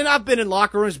direction. And I've been in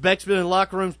locker rooms, Beck's been in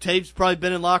locker rooms, Tave's probably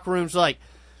been in locker rooms. Like,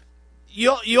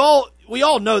 we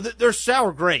all know that there's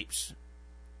sour grapes.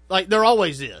 Like, there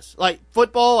always is. Like,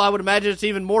 football, I would imagine it's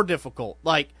even more difficult.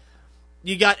 Like,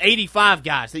 you got 85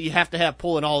 guys that you have to have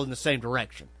pulling all in the same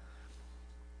direction.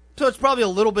 So it's probably a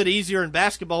little bit easier in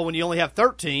basketball when you only have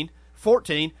 13,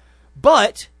 14.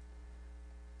 But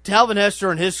Talvin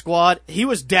Hester and his squad, he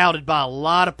was doubted by a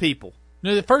lot of people.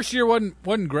 No, the first year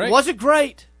wasn't great. Wasn't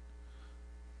great.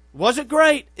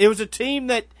 It was a team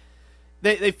that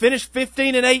they finished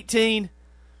 15-18.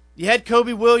 You had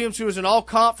Kobe Williams, who was an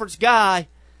all-conference guy,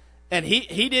 and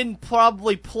he didn't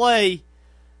probably play,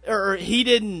 or he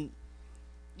didn't.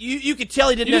 You could tell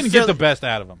he didn't get the best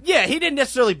out of him. Yeah, he didn't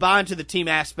necessarily buy into the team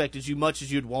aspect as much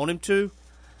as you'd want him to.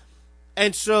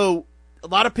 And so a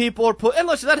lot of people are and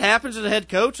listen, that happens as a head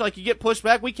coach. Like, you get pushed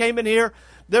back. We came in here,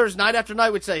 there's night after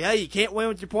night we'd say, hey, you can't win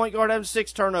with your point guard having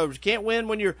 6 turnovers. You can't win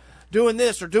when you're doing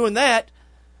this or doing that.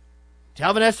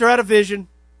 Talvin Hester had a vision,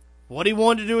 what he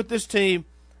wanted to do with this team,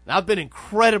 and I've been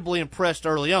incredibly impressed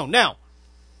early on. Now,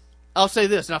 I'll say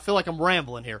this, and I feel like I'm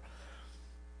rambling here.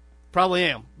 Probably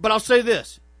am. But I'll say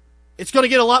this. It's going to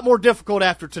get a lot more difficult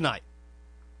after tonight.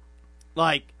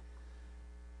 Like,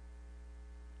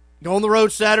 go on the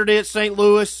road Saturday at St.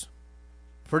 Louis.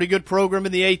 Pretty good program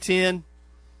in the A-10.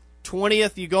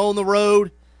 20th, you go on the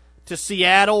road to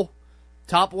Seattle.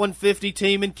 Top 150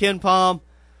 team in KenPom.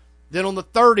 Then on the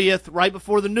 30th, right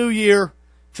before the new year,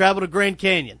 travel to Grand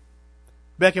Canyon.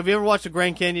 Beck, have you ever watched a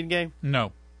Grand Canyon game?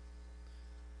 No.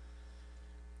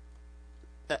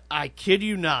 I kid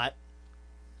you not.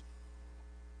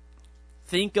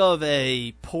 Think of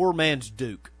a poor man's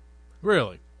Duke.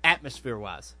 Really?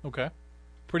 Atmosphere-wise. Okay.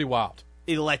 Pretty wild.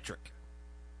 Electric.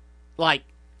 Like,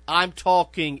 I'm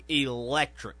talking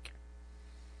electric.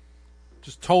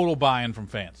 Just total buy-in from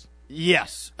fans.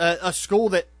 Yes. A school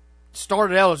that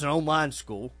started out as an online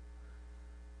school.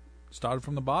 Started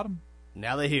from the bottom.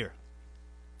 Now they're here.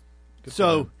 Good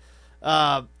so,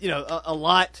 a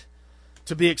lot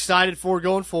to be excited for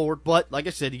going forward. But, like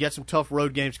I said, you got some tough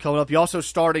road games coming up. You also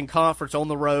start in conference on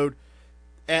the road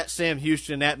at Sam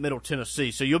Houston, at Middle Tennessee.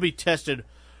 So you'll be tested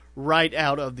right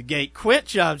out of the gate. Quint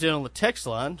chimes in on the text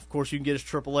line. Of course, you can get us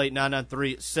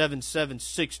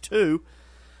 888-993-7762.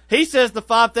 He says the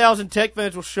 5,000 Tech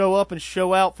fans will show up and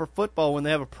show out for football when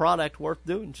they have a product worth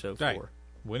doing so for.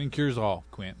 Winning cures all,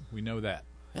 Quint. We know that.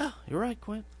 Yeah, you're right,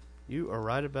 Quint. You are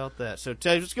right about that. So,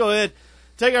 Tej, let's go ahead.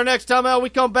 Take our next time out. We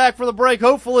come back for the break.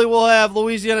 Hopefully we'll have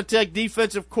Louisiana Tech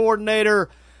defensive coordinator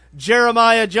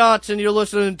Jeremiah Johnson. You're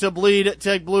listening to Bleed at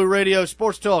Tech Blue Radio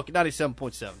Sports Talk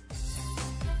 97.7.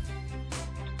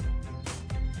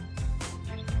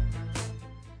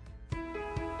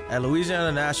 At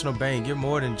Louisiana National Bank, you're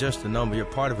more than just a number. You're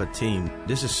part of a team.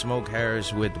 This is Smoke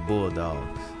Harris with the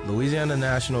Bulldogs. Louisiana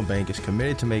National Bank is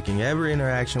committed to making every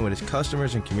interaction with its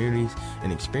customers and communities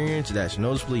an experience that's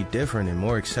noticeably different and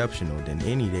more exceptional than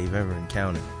any they've ever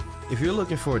encountered. If you're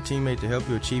looking for a teammate to help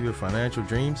you achieve your financial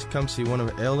dreams, come see one of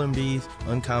LMB's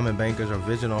Uncommon Bankers or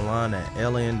visit online at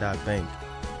ln.bank.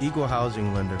 Equal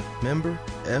housing lender. Member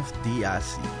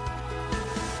FDIC.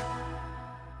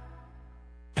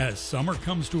 As summer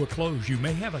comes to a close, you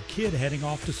may have a kid heading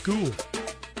off to school.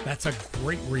 That's a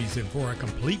great reason for a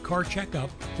complete car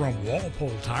checkup from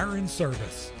Walpole Tire and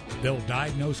Service. They'll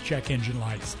diagnose check engine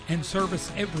lights and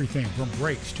service everything from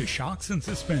brakes to shocks and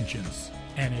suspensions.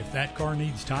 And if that car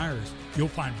needs tires, you'll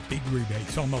find big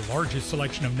rebates on the largest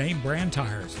selection of name brand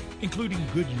tires, including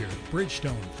Goodyear,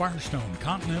 Bridgestone, Firestone,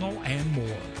 Continental, and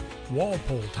more.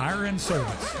 Walpole Tire and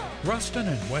Service, Ruston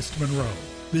and West Monroe.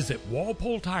 Visit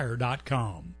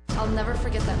walpoletire.com. I'll never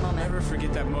forget that moment. Never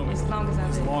forget that moment. As long as I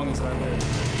live. As long as I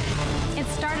live. It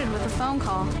started with a phone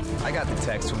call. I got the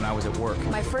text when I was at work.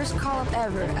 My first call-up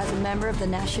ever as a member of the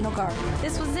National Guard.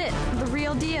 This was it, the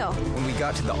real deal. When we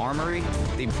got to the armory,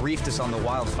 they briefed us on the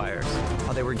wildfires,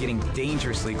 how they were getting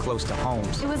dangerously close to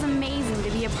homes. It was amazing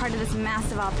to be a part of this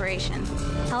massive operation.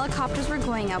 Helicopters were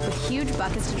going up with huge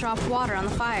buckets to drop water on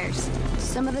the fires.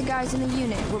 Some of the guys in the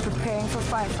unit were preparing for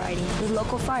firefighting with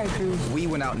local fire crews. We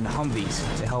went out in Humvees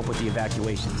to help with the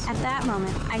evacuations. At that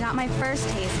moment, I got my first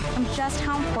taste of just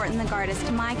how important the Guard is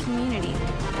to my community.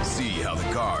 See how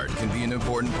the Guard can be an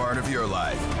important part of your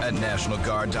life at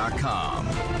NationalGuard.com.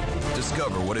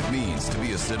 Discover what it means to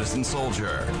be a citizen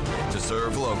soldier, to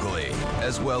serve locally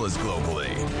as well as globally.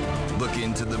 Look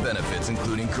into the benefits,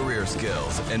 including career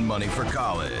skills and money for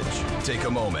college. Take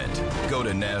a moment. Go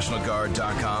to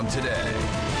NationalGuard.com today.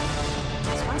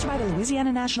 Sponsored by the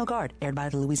Louisiana National Guard, aired by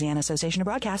the Louisiana Association of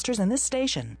Broadcasters and this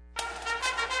station.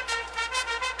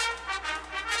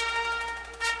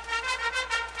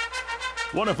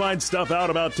 Want to find stuff out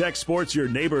about tech sports your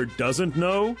neighbor doesn't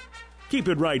know? Keep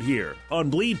it right here on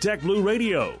Bleed Tech Blue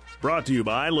Radio. Brought to you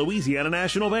by Louisiana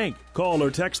National Bank. Call or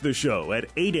text the show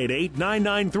at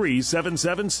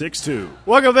 888-993-7762.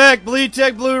 Welcome back, Bleed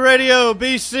Tech Blue Radio.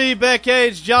 BC Beck,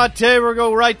 John Tabor.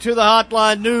 Go right to the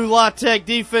hotline. New La Tech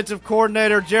defensive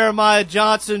coordinator Jeremiah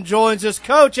Johnson joins us.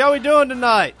 Coach, how we doing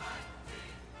tonight?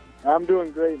 I'm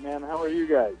doing great, man. How are you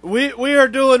guys? We are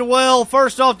doing well.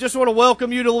 First off, just want to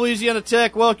welcome you to Louisiana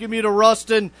Tech, welcome you to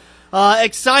Ruston.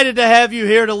 Excited to have you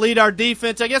here to lead our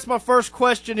defense. I guess my first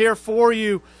question here for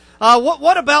you,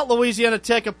 what about Louisiana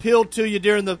Tech appealed to you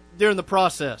during the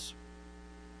process?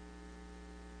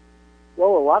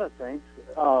 Well, a lot of things.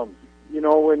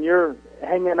 When you're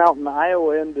hanging out in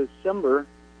Iowa in December,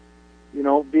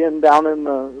 being down in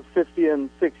the 50 and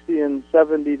 60 and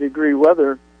 70 degree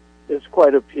weather is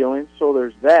quite appealing. So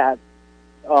there's that.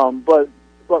 But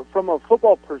from a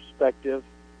football perspective,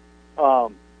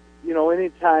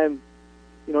 anytime,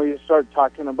 you start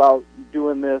talking about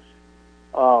doing this,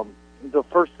 the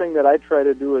first thing that I try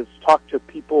to do is talk to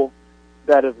people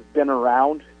that have been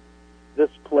around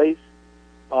this place.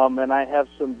 And I have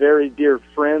some very dear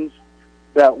friends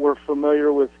that were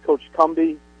familiar with Coach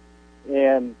Cumbie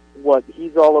and what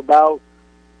he's all about,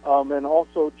 and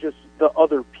also just the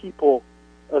other people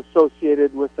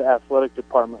associated with the athletic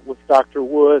department, with Dr.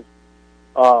 Wood,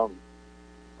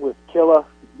 with Killa.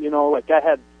 I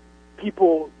had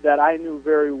people that I knew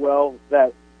very well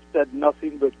that said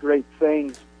nothing but great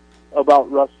things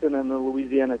about Ruston and the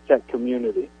Louisiana Tech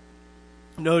community.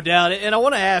 No doubt. And I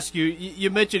want to ask you, you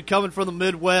mentioned coming from the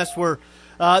Midwest where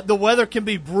the weather can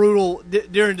be brutal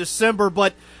during December,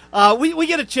 but we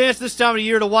get a chance this time of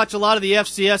year to watch a lot of the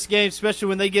FCS games, especially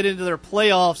when they get into their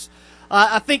playoffs.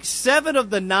 I think 7 of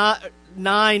the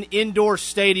 9 indoor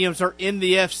stadiums are in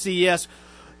the FCS.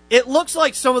 It looks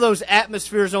like some of those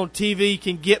atmospheres on TV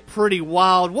can get pretty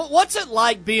wild. What's it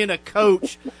like being a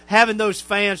coach, having those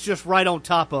fans just right on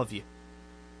top of you?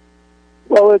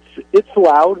 Well, it's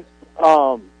loud,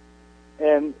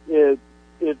 and it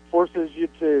forces you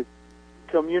to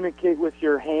communicate with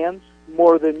your hands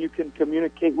more than you can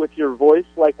communicate with your voice,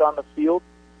 like on the field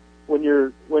when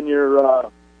you're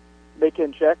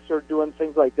making checks or doing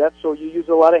things like that. So you use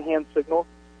a lot of hand signal,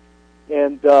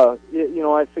 and I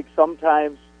think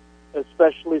sometimes,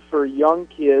 especially for young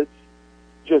kids,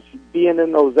 just being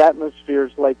in those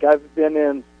atmospheres. Like I've been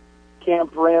in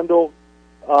Camp Randall,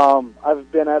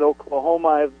 I've been at Oklahoma,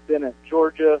 I've been at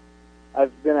Georgia,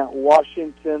 I've been at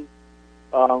Washington,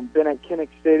 been at Kinnick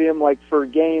Stadium, like for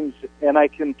games, and I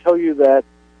can tell you that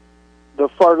the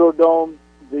Fargo Dome,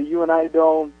 the UNI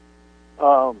Dome,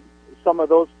 some of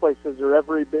those places are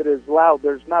every bit as loud.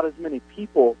 There's not as many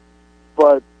people,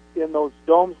 but in those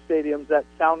dome stadiums, that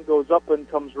sound goes up and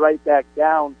comes right back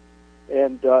down,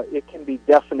 and it can be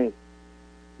deafening.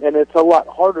 And it's a lot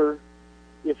harder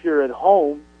if you're at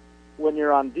home when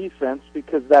you're on defense,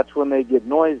 because that's when they get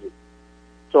noisy.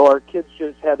 So our kids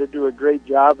just had to do a great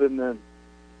job, and then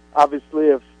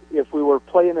obviously if we were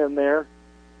playing in there,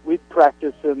 we'd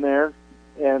practice in there,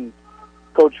 and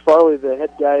Coach Farley, the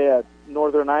head guy at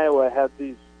Northern Iowa, had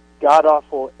these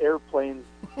god-awful airplane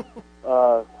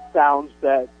sounds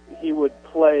that he would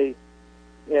play,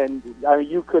 and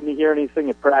you couldn't hear anything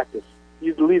at practice.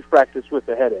 You'd leave practice with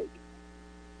a headache.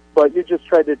 But you just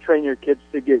tried to train your kids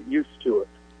to get used to it.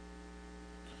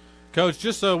 Coach,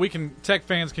 just so Tech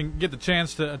fans can get the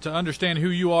chance to understand who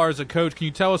you are as a coach, can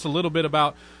you tell us a little bit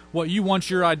about what you want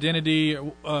your identity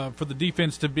for the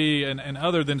defense to be, and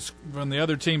other than from the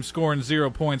other team scoring 0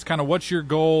 points, kind of what's your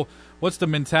goal, what's the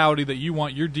mentality that you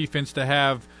want your defense to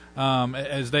have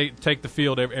as they take the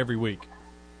field every week?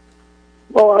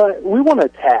 Well, we want to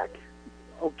attack,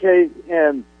 okay?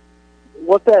 And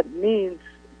what that means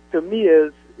to me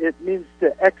is it means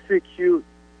to execute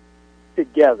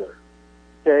together,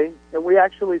 okay? And we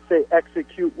actually say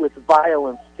execute with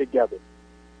violence together.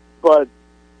 But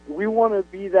we want to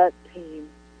be that team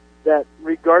that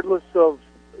regardless of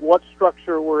what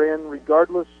structure we're in,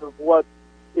 regardless of what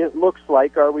it looks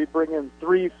like, are we bringing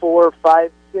 3, 4,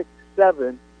 5, 6,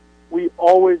 7, we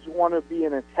always want to be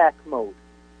in attack mode.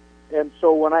 And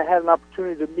so when I had an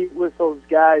opportunity to meet with those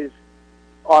guys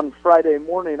on Friday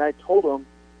morning, I told them,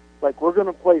 like, we're going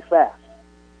to play fast,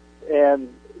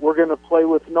 and we're going to play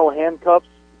with no handcuffs,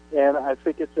 and I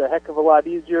think it's a heck of a lot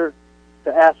easier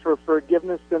to ask for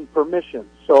forgiveness than permission.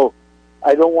 So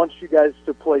I don't want you guys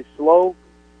to play slow.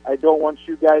 I don't want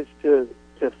you guys to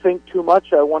think too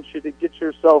much. I want you to get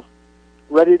yourself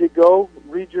ready to go,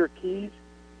 read your keys,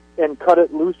 and cut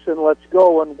it loose and let's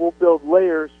go, and we'll build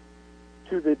layers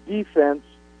to the defense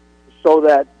so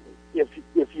that if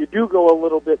you do go a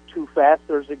little bit too fast,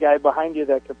 there's a guy behind you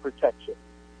that can protect you.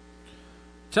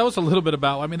 Tell us a little bit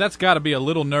about, I mean, that's got to be a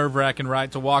little nerve-wracking,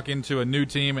 right, to walk into a new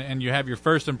team and you have your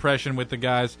first impression with the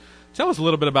guys. Tell us a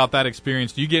little bit about that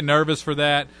experience. Do you get nervous for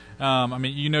that? I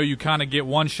mean, you kind of get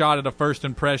one shot at a first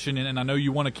impression, and I know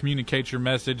you want to communicate your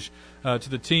message to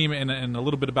the team and a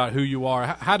little bit about who you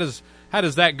are. How does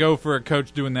that go for a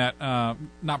coach doing that,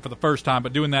 not for the first time,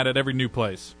 but doing that at every new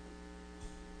place?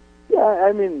 Yeah,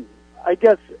 I mean, I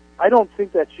guess I don't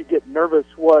think that you get nervous.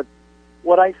 What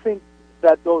I think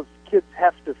that those kids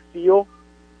have to feel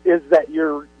is that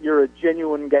you're a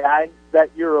genuine guy, that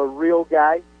you're a real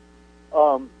guy.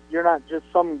 You're not just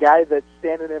some guy that's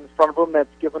standing in front of them that's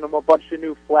giving them a bunch of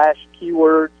new flash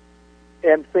keywords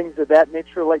and things of that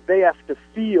nature. Like, they have to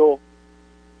feel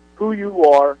who you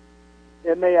are,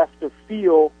 and they have to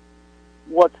feel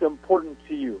what's important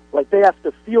to you. Like, they have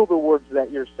to feel the words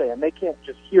that you're saying. They can't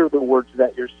just hear the words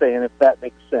that you're saying, if that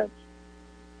makes sense.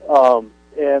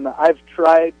 And I've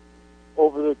tried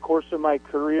over the course of my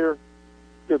career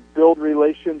to build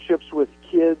relationships with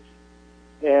kids,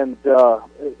 and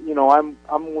I'm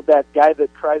that guy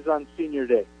that cries on senior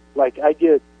day. Like, I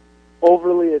get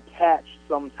overly attached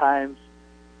sometimes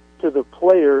to the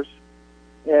players,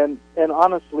 and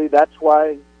honestly, that's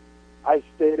why I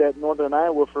stayed at Northern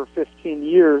Iowa for 15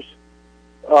 years,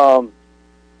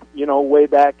 way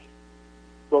back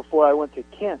before I went to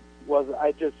Kent.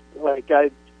 I'd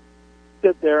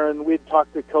sit there and we'd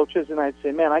talk to coaches, and I'd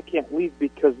say, man, I can't leave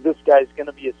because this guy's going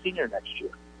to be a senior next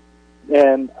year.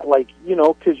 And,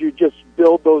 because you just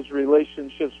build those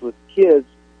relationships with kids,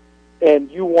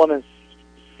 and you want to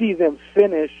see them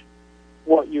finish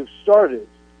what you've started.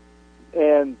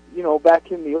 And,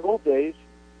 back in the old days,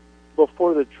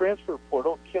 before the transfer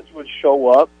portal, kids would show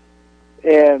up,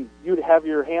 and you'd have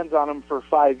your hands on them for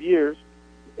 5 years,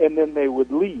 and then they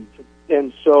would leave.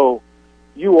 And so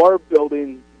you are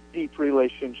building deep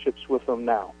relationships with them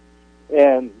now.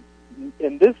 And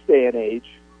in this day and age,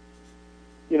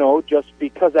 just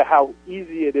because of how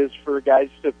easy it is for guys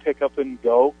to pick up and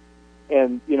go,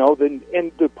 and,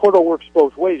 and the portal works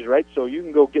both ways, right? So you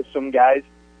can go get some guys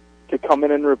to come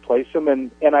in and replace them.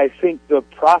 And I think the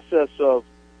process of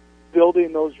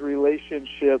building those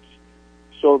relationships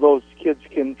so those kids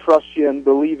can trust you and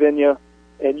believe in you,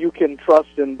 and you can trust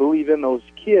and believe in those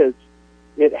kids,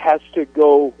 it has to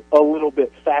go a little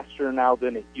bit faster now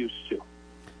than it used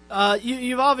to.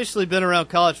 You've obviously been around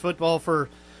college football for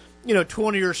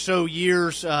 20 or so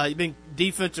years. You've been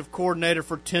defensive coordinator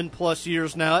for 10-plus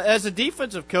years now. As a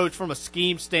defensive coach from a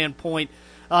scheme standpoint,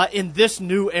 in this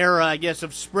new era, I guess,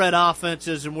 of spread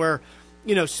offenses and where,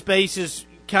 space is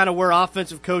kind of where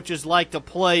offensive coaches like to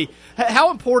play,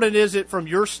 how important is it from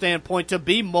your standpoint to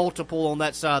be multiple on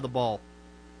that side of the ball?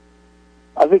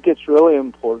 I think it's really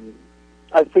important.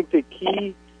 I think the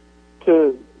key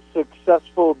to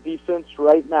successful defense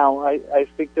right now, I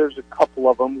think there's a couple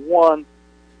of them. One,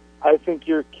 I think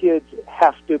your kids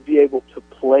have to be able to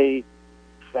play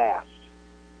fast.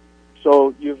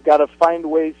 So you've got to find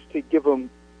ways to give them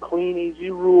clean, easy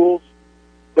rules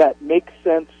that make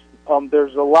sense.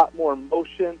 There's a lot more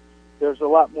motion. There's a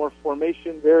lot more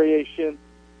formation variation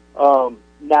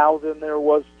now than there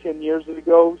was 10 years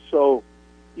ago. So,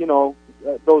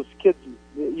 those kids,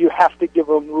 you have to give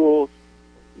them rules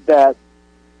that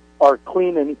are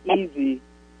clean and easy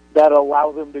that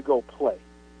allow them to go play.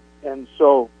 And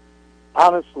so,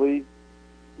 honestly,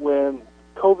 when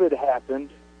COVID happened,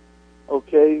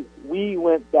 we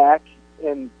went back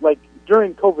and,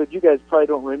 during COVID, you guys probably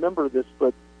don't remember this,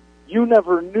 but you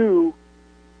never knew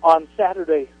on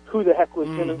Saturday who the heck was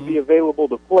going to be available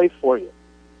to play for you.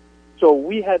 So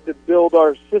we had to build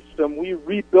our system. We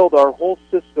rebuilt our whole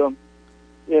system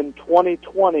in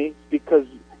 2020 because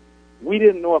we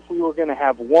didn't know if we were going to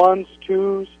have 1s,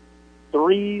 2s,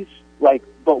 3s,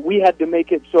 but we had to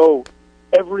make it so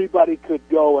everybody could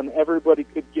go and everybody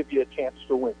could give you a chance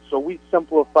to win. So we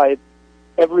simplified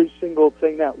every single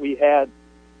thing that we had.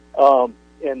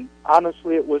 And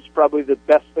honestly, it was probably the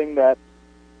best thing that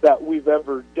we've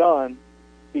ever done,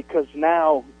 because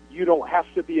now you don't have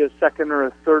to be a second or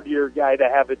a third year guy to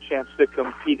have a chance to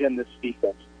compete in this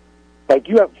defense.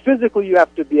 Physically you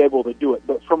have to be able to do it,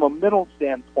 but from a mental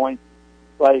standpoint,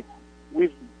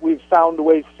 we've found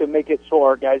ways to make it so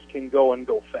our guys can go and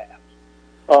go fast.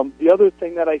 The other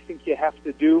thing that I think you have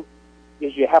to do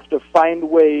is you have to find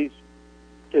ways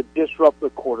to disrupt the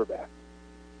quarterback.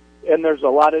 And there's a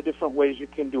lot of different ways you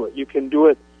can do it. You can do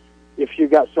it if you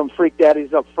got some freak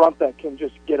daddies up front that can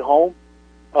just get home.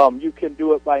 You can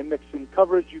do it by mixing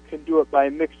coverage. You can do it by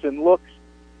mixing looks.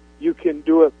 You can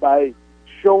do it by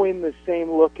showing the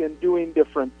same look and doing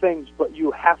different things, but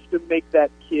you have to make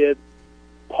that kid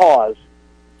pause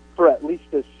for at least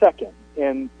a second.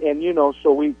 And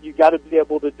so you got to be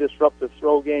able to disrupt the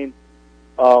throw game.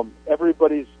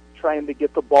 Everybody's trying to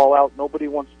get the ball out. Nobody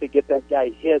wants to get that guy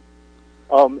hit,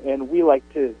 and we like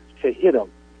to hit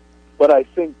him. But I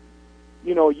think,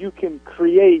 you can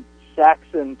create sacks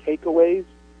and takeaways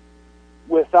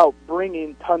without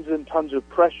bringing tons and tons of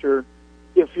pressure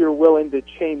if you're willing to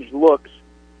change looks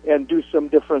and do some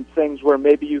different things where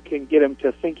maybe you can get him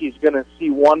to think he's going to see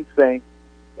one thing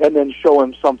and then show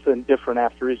him something different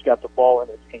after he's got the ball in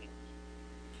his hands.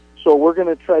 So we're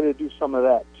going to try to do some of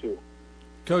that too.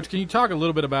 Coach, can you talk a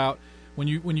little bit about when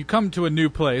you come to a new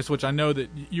place, which I know that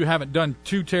you haven't done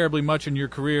too terribly much in your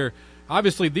career?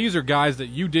 Obviously, these are guys that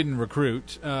you didn't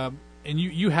recruit, and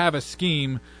you have a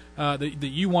scheme that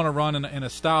you want to run in a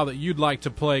style that you'd like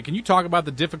to play. Can you talk about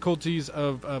the difficulties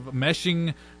of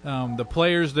meshing the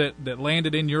players that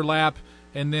landed in your lap,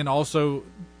 and then also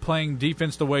playing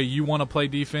defense the way you want to play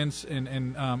defense,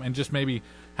 and just maybe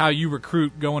how you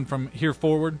recruit going from here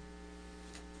forward?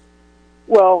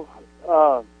 Well,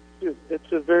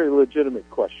 it's a very legitimate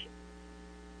question.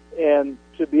 And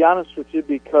to be honest with you,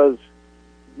 because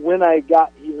when I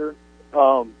got here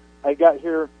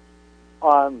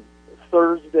on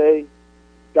Thursday,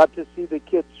 got to see the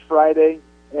kids Friday,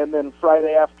 and then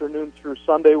Friday afternoon through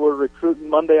Sunday we're recruiting.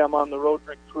 Monday I'm on the road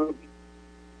recruiting.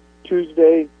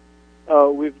 Tuesday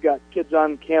we've got kids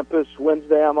on campus.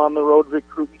 Wednesday I'm on the road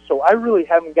recruiting. So I really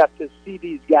haven't got to see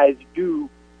these guys do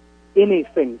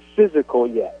anything physical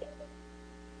yet.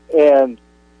 And,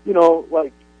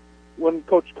 like when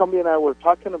Coach Cumbie and I were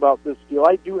talking about this deal,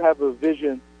 I do have a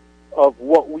vision of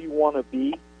what we want to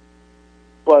be,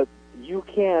 but you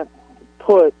can't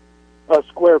put a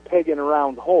square peg in a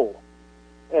round hole.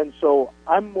 And so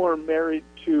I'm more married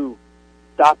to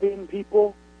stopping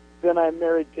people than I'm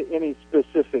married to any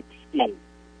specific scheme.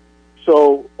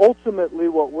 So ultimately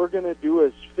what we're going to do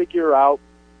is figure out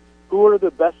who are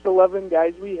the best 11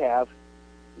 guys we have,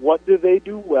 what do they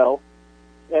do well,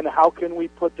 and how can we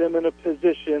put them in a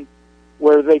position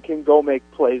where they can go make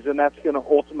plays, and that's going to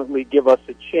ultimately give us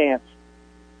a chance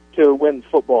to win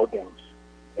football games.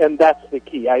 And that's the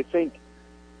key. I think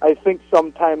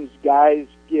sometimes guys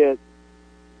get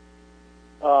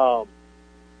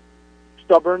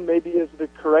stubborn, maybe is the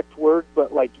correct word,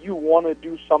 but like you want to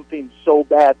do something so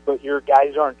bad, but your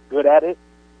guys aren't good at it.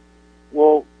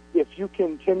 Well, if you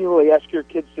continually ask your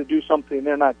kids to do something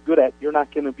they're not good at, you're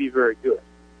not going to be very good.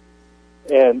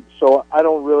 And so I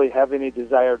don't really have any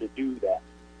desire to do that.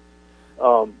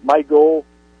 My goal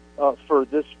for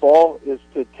this fall is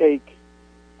to take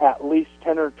at least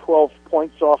 10 or 12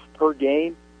 points off per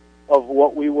game of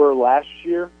what we were last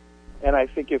year. And I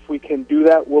think if we can do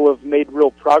that, we'll have made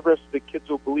real progress. The kids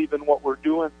will believe in what we're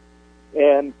doing.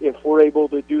 And if we're able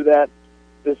to do that,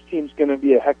 this team's going to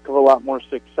be a heck of a lot more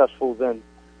successful than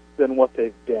what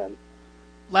they've been.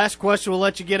 Last question, we'll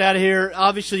let you get out of here.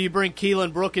 Obviously, you bring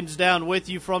Keelan Brookins down with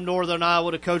you from Northern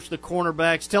Iowa to coach the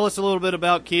cornerbacks. Tell us a little bit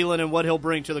about Keelan and what he'll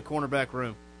bring to the cornerback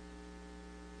room.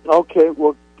 Okay,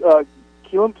 well,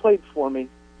 Keelan played for me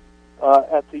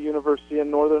at the University of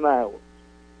Northern Iowa.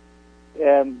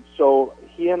 And so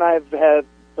he and I have had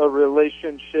a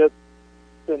relationship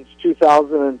since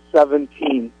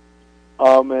 2017.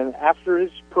 And after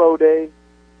his pro day,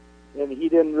 and he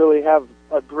didn't really have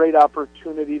a great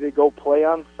opportunity to go play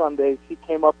on Sundays, he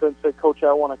came up and said, "Coach,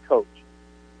 I want to coach."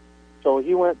 So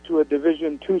he went to a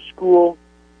Division II school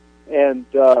and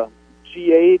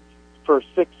GA'd for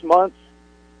 6 months,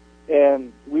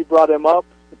 and we brought him up,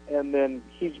 and then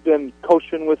he's been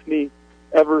coaching with me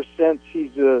ever since.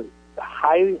 He's a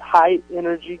high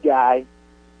energy guy.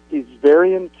 He's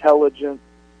very intelligent,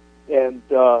 and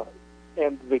the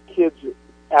kids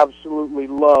absolutely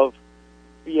love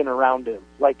being around him.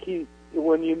 Like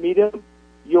when you meet him,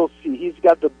 you'll see he's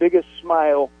got the biggest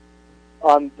smile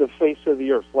on the face of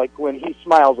the earth. Like when he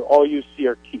smiles, all you see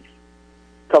are teeth.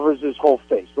 Covers his whole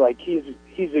face. Like he's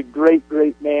a great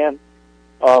man.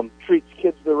 Treats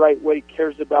kids the right way,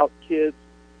 cares about kids,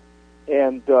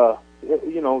 and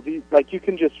you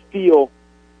can just feel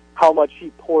how much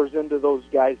he pours into those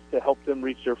guys to help them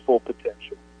reach their full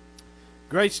potential.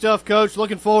 Great stuff, Coach.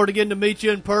 Looking forward to getting to meet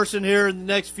you in person here in the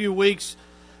next few weeks.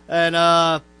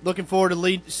 And looking forward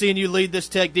to seeing you lead this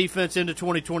Tech defense into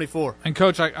 2024. And,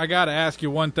 Coach, I got to ask you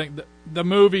one thing. The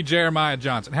movie Jeremiah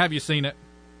Johnson, have you seen it?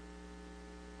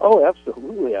 Oh,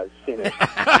 absolutely, I've seen it.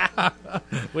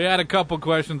 We had a couple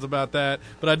questions about that,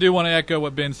 but I do want to echo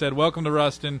what Ben said. Welcome to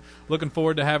Ruston. Looking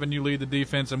forward to having you lead the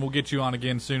defense, and we'll get you on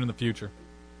again soon in the future.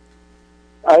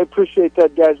 I appreciate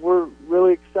that, guys. We're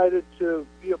really excited to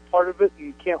be a part of it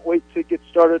and can't wait to get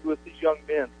started with these young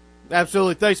men.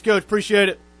 Absolutely. Thanks, Coach. Appreciate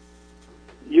it.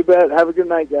 You bet. Have a good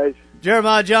night, guys.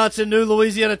 Jeremiah Johnson, new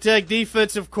Louisiana Tech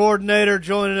defensive coordinator,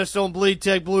 joining us on Bleed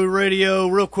Tech Blue Radio.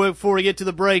 Real quick before we get to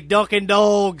the break, Dunkin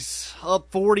Dogs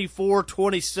up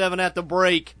 44-27 at the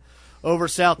break over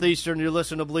Southeastern. You're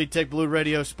listening to Bleed Tech Blue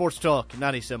Radio, Sports Talk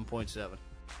 97.7.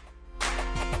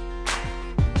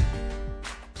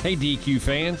 Hey DQ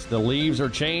fans, the leaves are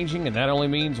changing, and that only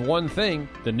means one thing: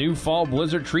 the new fall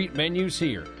Blizzard treat menu's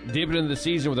here. Dip into the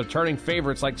season with returning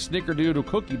favorites like Snickerdoodle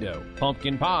cookie dough,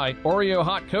 pumpkin pie, Oreo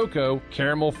hot cocoa,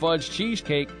 caramel fudge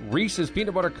cheesecake, Reese's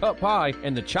peanut butter cup pie,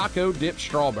 and the Choco dipped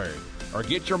strawberry. Or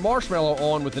get your marshmallow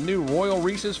on with the new Royal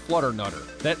Reese's Flutter Nutter.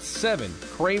 That's 7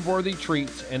 crave-worthy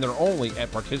treats, and they're only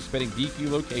at participating DQ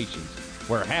locations,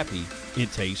 where happy,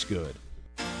 it tastes good.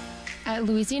 At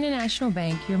Louisiana National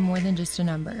Bank, you're more than just a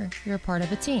number. You're a part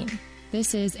of a team.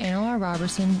 This is Anna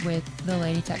Robertson with the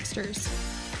Lady Techsters.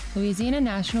 Louisiana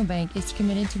National Bank is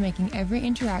committed to making every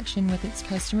interaction with its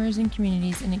customers and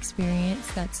communities an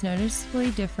experience that's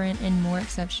noticeably different and more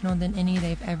exceptional than any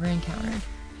they've ever encountered.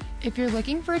 If you're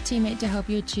looking for a teammate to help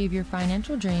you achieve your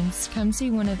financial dreams, come see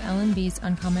one of LNB's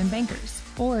Uncommon Bankers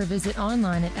or visit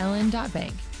online at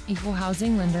ln.bank. Equal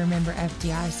Housing Lender, member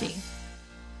FDIC.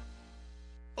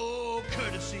 Oh,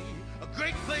 Courtesy, a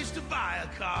great place to buy a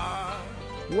car.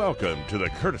 Welcome to the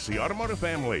Courtesy Automotive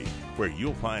family, where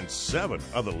you'll find 7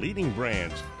 of the leading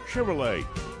brands: Chevrolet,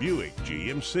 Buick,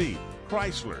 GMC,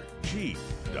 Chrysler, Jeep,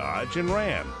 Dodge, and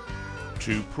Ram.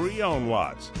 2 pre-owned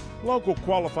lots, local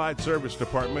qualified service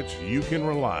departments you can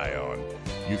rely on.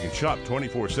 You can shop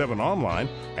 24/7 online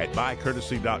at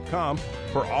buycourtesy.com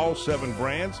for all 7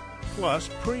 brands, plus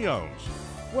pre-owns.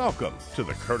 Welcome to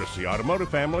the Courtesy Automotive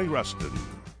family, Ruston.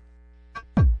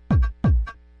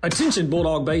 Attention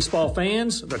Bulldog baseball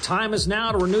fans, the time is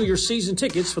now to renew your season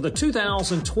tickets for the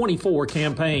 2024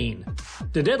 campaign.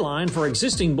 The deadline for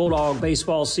existing Bulldog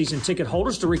baseball season ticket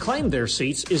holders to reclaim their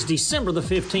seats is December the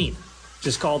 15th.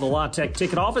 Just call the La Tech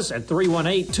ticket office at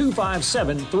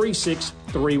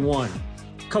 318-257-3631.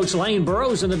 Coach Lane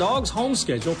Burroughs and the Dogs' home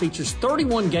schedule features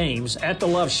 31 games at the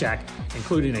Love Shack,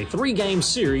 including a 3-game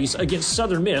series against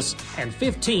Southern Miss and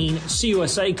 15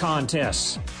 CUSA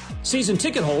contests. Season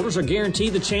ticket holders are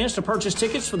guaranteed the chance to purchase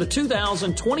tickets for the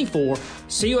 2024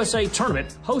 CUSA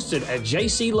tournament hosted at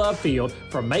J.C. Love Field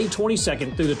from May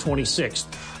 22nd through the 26th.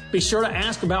 Be sure to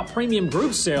ask about premium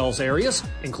group sales areas,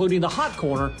 including the Hot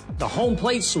Corner, the Home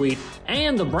Plate Suite,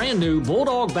 and the brand new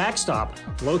Bulldog Backstop,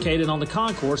 located on the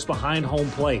concourse behind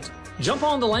Home Plate. Jump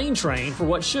on the Lane train for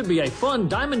what should be a fun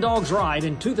Diamond Dogs ride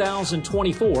in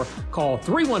 2024. Call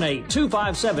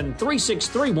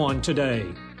 318-257-3631 today.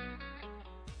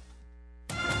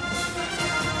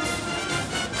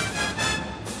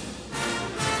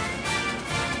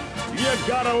 You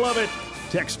gotta love it.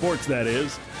 Tech Sports, that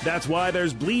is. That's why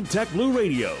there's Bleed Tech Blue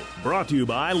Radio, brought to you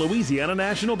by Louisiana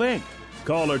National Bank.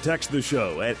 Call or text the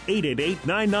show at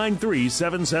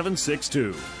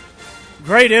 888-993-7762.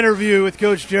 Great interview with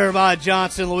Coach Jeremiah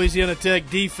Johnson, Louisiana Tech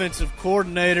defensive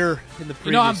coordinator, in the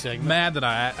previous segment. I'm mad that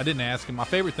I didn't ask him. My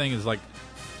favorite thing is, like,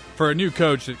 for a new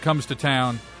coach that comes to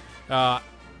town, I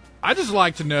just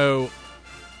like to know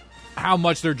how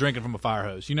much they're drinking from a fire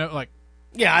hose. You know, like,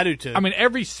 yeah, I do too. I mean,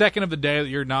 every second of the day that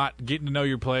you're not getting to know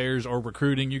your players or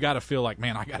recruiting, you got to feel like,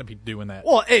 man, I got to be doing that.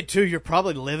 Well, and too, you're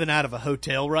probably living out of a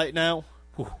hotel right now,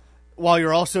 while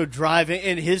you're also driving.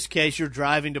 In his case, you're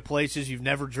driving to places you've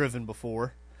never driven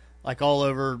before, like all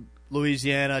over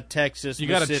Louisiana, Texas, You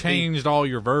got to Mississippi. change all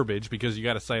your verbiage because you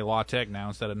got to say La Tech now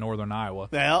instead of Northern Iowa.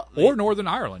 Yeah. Or Northern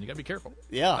Ireland. You got to be careful.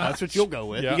 Yeah, that's what you'll go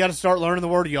with. Yeah. You got to start learning the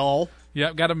word y'all.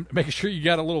 Yeah, got to make sure you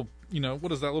got a little,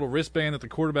 what is that little wristband that the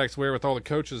quarterbacks wear with all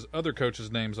the other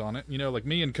coaches' names on it? Like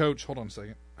me and Coach, hold on a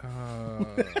second.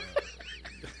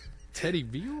 Teddy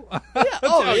Veal?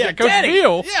 Yeah, Coach Teddy.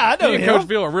 Veal. Yeah, I know Me and him. Coach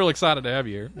Veal are real excited to have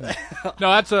you here.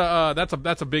 No, that's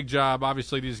a big job.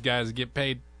 Obviously, these guys get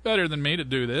paid better than me to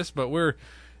do this, but we're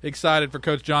excited for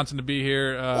Coach Johnson to be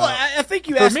here. Well, I think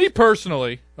you for asked me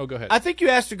personally. Oh, go ahead. I think you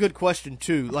asked a good question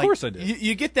too. Of course I did.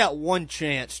 You get that one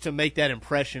chance to make that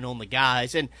impression on the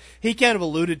guys, and he kind of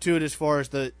alluded to it as far as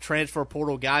the transfer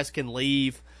portal guys can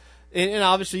leave, and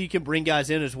obviously you can bring guys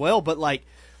in as well. But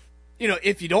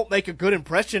if you don't make a good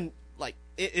impression,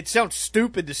 it sounds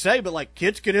stupid to say, but like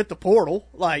kids can hit the portal.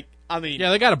 Like, I mean, yeah,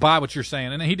 they got to buy what you're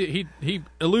saying, and he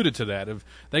alluded to that. If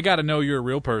they got to know you're a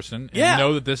real person and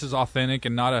know that this is authentic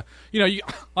and not a,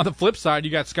 on the flip side,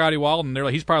 you got Scotty Walden. They're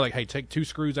like, he's probably like, hey, take 2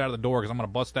 screws out of the door because I'm going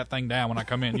to bust that thing down when I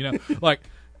come in. Like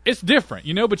it's different,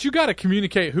 but you got to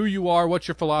communicate who you are, what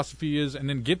your philosophy is, and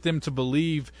then get them to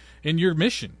believe in your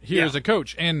mission here as a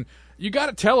coach. And you got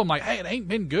to tell them like, hey, it ain't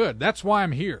been good. That's why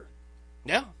I'm here.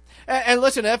 Yeah. And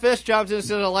listen, FS chimes in and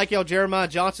says, I like how Jeremiah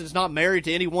Johnson's not married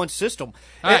to any one system.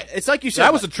 Right. It's like you said.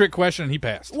 That was a trick question, and he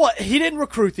passed. Well, he didn't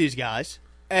recruit these guys,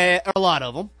 a lot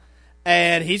of them,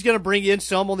 and he's going to bring in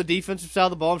some on the defensive side of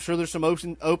the ball. I'm sure there's some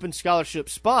open scholarship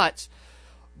spots.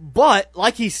 But,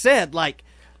 like he said, like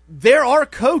there are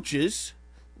coaches,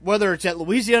 whether it's at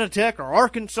Louisiana Tech or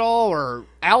Arkansas or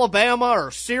Alabama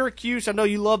or Syracuse. I know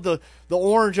you love the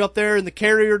orange up there in the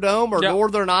Carrier Dome, or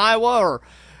Northern Iowa or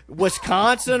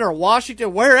Wisconsin or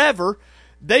Washington, wherever.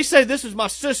 They say this is my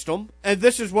system and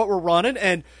this is what we're running,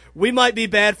 and we might be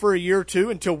bad for a year or two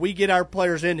until we get our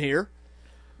players in here,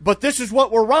 but this is what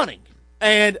we're running.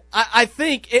 And I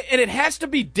think, and it has to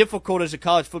be difficult as a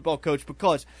college football coach,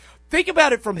 because think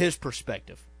about it from his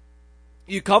perspective.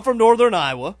 You come from Northern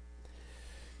Iowa.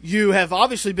 You have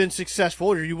obviously been successful,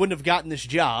 or you wouldn't have gotten this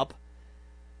job.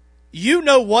 You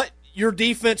know what your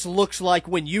defense looks like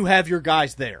when you have your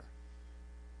guys there.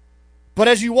 But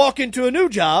as you walk into a new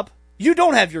job, you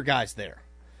don't have your guys there.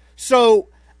 So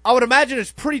I would imagine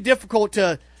it's pretty difficult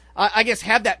to, I guess,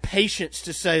 have that patience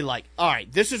to say, like, all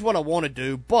right, this is what I want to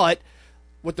do, but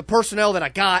with the personnel that I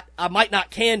got, I might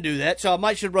not can do that, so I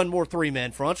might should run more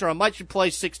 3-man fronts, or I might should play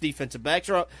 6 defensive backs,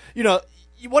 or,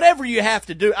 whatever you have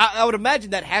to do. I would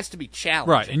imagine that has to be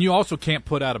challenging. Right, and you also can't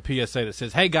put out a PSA that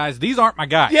says, hey, guys, these aren't my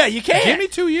guys. Yeah, you can't. Give me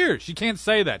 2 years. You can't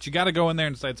say that. You got to go in there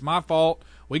and say, it's my fault.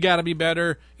 We got to be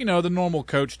better. The normal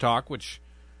coach talk, which,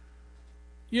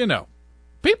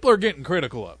 people are getting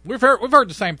critical of. We've heard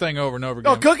the same thing over and over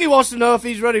again. Oh, Cookie wants to know if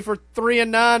he's ready for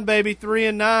 3-9, baby.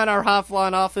 3-9. Our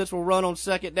high-flying offense will run on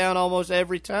second down almost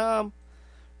every time.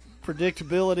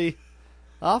 Predictability.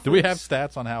 Offense. Do we have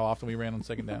stats on how often we ran on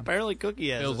second down? Apparently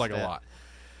Cookie has. Feels like a lot.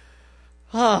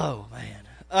 Oh,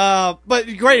 man.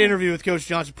 But great interview with Coach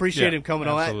Johnson. Appreciate him coming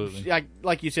absolutely. on.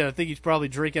 Like you said, I think he's probably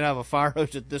drinking out of a fire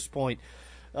hose at this point.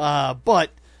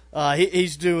 But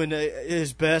he's doing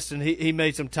his best, and he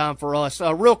made some time for us.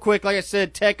 Real quick, like I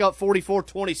said, Tech up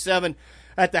 44-27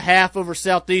 at the half over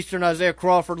Southeastern. Isaiah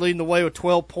Crawford leading the way with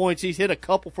 12 points. He's hit a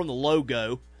couple from the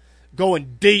logo,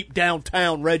 going deep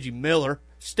downtown. Reggie Miller,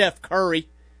 Steph Curry.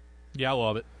 Yeah, I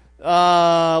love it.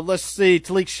 Let's see.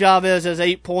 Talik Chavez has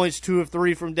 8 points, 2 of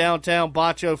 3 from downtown.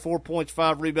 Bacho, 4 points,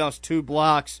 5 rebounds, 2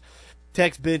 blocks.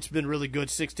 Tech's bench has been really good,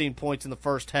 16 points in the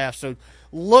first half. So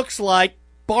looks like,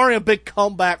 barring a big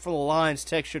comeback from the Lions,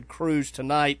 Tech should cruise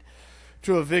tonight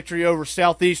to a victory over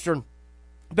Southeastern.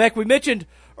 Beck, we mentioned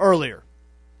earlier,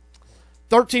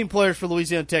 13 players for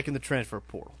Louisiana Tech in the transfer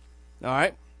portal. All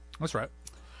right? That's right.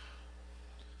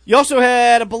 You also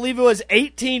had, I believe it was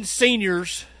 18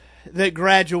 seniors that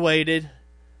graduated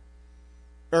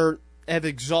or have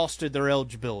exhausted their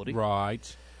eligibility.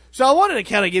 Right. So I wanted to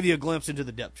kind of give you a glimpse into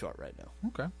the depth chart right now.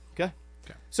 Okay.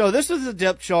 So this is the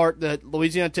depth chart that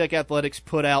Louisiana Tech Athletics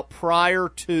put out prior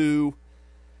to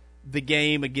the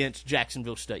game against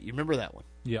Jacksonville State. You remember that one?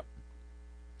 Yep.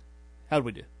 How did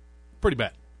we do? Pretty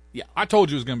bad. Yeah. I told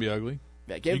you it was going to be ugly.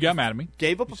 Yeah, you got mad at me.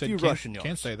 Gave up you a few rushing yards.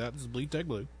 Can't say that. This is Bleed Tech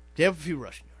Blue. Gave up a few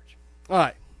rushing yards. All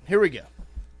right, here we go.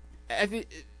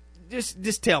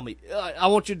 Just tell me. I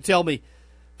want you to tell me,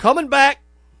 coming back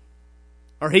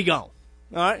or he gone?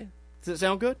 All right? Does that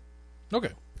sound good?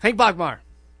 Okay. Hank Bachmeier.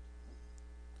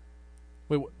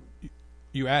 Wait, what?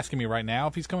 You asking me right now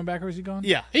if he's coming back or is he gone?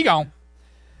 Yeah. He gone.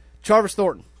 Jarvis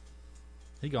Thornton.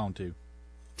 He gone too.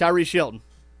 Tyree Shelton.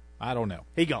 I don't know.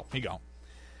 He gone. He gone.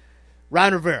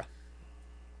 Ryan Rivera.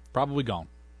 Probably gone.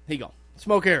 He gone.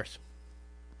 Smoke Harris.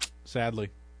 Sadly.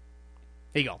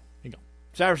 He gone. He gone.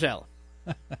 Cyrus Allen.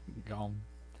 Gone.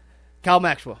 Kyle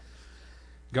Maxwell.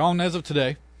 Gone as of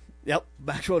today. Yep.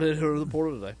 Maxwell did enter the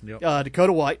portal today. Yep.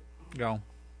 Dakota White. Gone.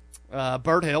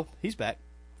 Bird Hill. He's back.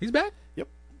 He's back? Yep.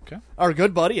 Okay. Our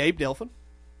good buddy, Abe Delphin.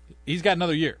 He's got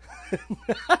another year.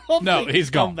 No, he's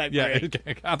gone. Yeah,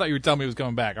 I thought you were telling me he was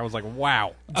coming back. I was like,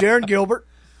 wow. Jaron Gilbert.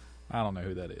 I don't know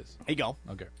who that is. He gone.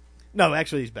 Okay. No,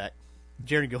 actually, he's back.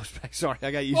 Jaron Gilbert's back. Sorry,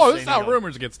 I got used to saying this is how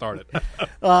rumors get started.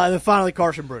 And then finally,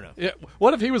 Carson Bruno. Yeah.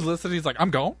 What if he was listening? He's like, I'm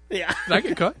gone. Yeah. Did I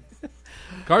get cut?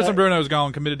 Carson Bruno's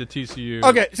gone, committed to TCU.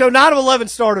 Okay, so 9 of 11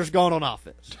 starters gone on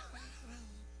offense.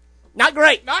 Not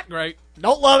great. Not great.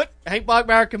 Don't love it. Hank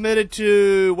Bachmeier committed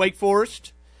to Wake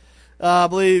Forest. I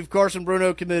believe Carson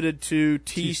Bruno committed to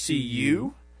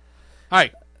TCU.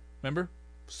 Hey, remember?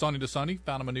 Sunny to Sunny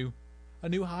found him a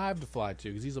new hive to fly to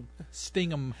because he's a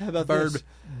stingum bird. This?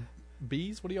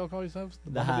 Bees? What do y'all call yourselves?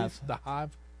 The hive. The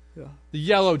hive. Yeah. The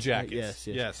yellow jackets.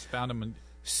 Yes. Found him.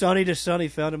 Sunny to Sunny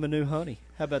found him a new honey.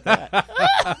 How about that?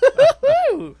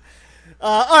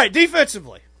 All right,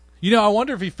 defensively. I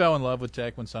wonder if he fell in love with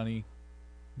Tech when Sonny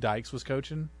Dykes was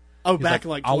coaching. Oh, He's back in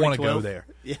like I want to 2012. go there.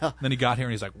 Yeah. Then he got here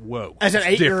and he's like, whoa. As an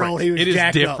 8-year-old, he was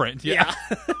jacked up. Different. Yeah.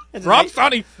 From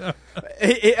Sonny.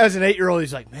 As an 8-year-old,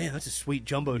 he's like, man, that's a sweet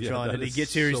Jumbotron. Yeah, and he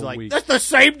gets here, he's so like, weak. that's the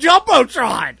same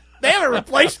Jumbotron. They haven't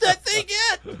replaced that thing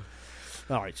yet.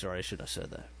 All right, sorry, I shouldn't have said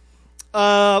that.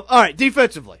 All right,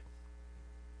 defensively.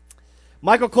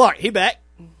 Michael Clark, he back.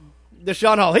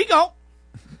 Deshaun Hall, he gone.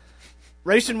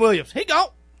 Rayson Williams, he gone.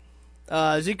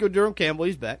 Ezekiel Durham Campbell,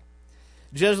 he's back.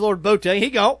 Jez Lord Boateng,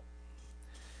 he gone.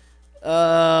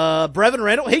 Brevin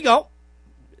Randall, he gone.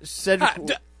 Cedric.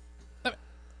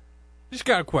 Just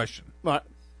got a question. Right.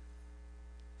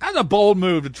 That's a bold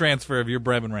move to transfer of your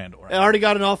Brevin Randall. Right? I already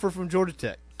got an offer from Georgia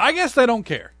Tech. I guess they don't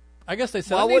care. I guess they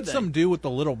said, Why I would need they? something to do with a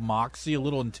little moxie, a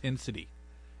little intensity.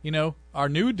 Our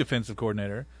new defensive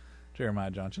coordinator, Jeremiah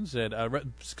Johnson, said,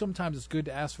 sometimes it's good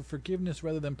to ask for forgiveness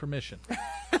rather than permission.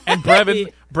 And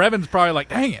Brevin's probably like,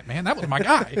 dang it, man, that was my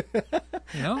guy.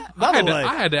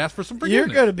 I had to ask for some forgiveness.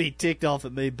 You're going to be ticked off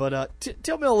at me, but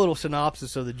tell me a little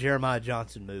synopsis of the Jeremiah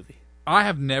Johnson movie. I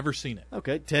have never seen it.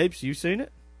 Okay, Tapes, you seen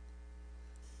it?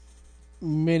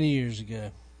 Many years ago.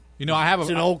 I have it's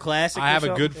an old classic. I have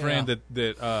or a good something? friend that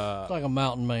it's like a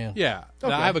mountain man. Yeah,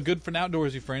 Okay. I have a good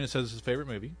outdoorsy friend that says it's his favorite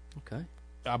movie. Okay,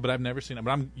 but I've never seen it.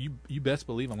 But you best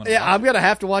believe I'm going to. Yeah, I'm going to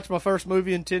have to watch my first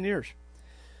movie in 10 years.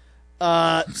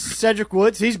 Cedric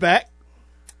Woods, he's back.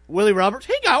 Willie Roberts,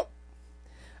 he go.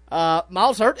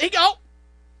 Miles Hurt, he go.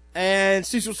 And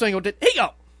Cecil Singleton, he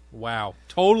go. Wow,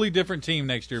 totally different team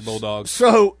next year, Bulldogs.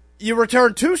 So you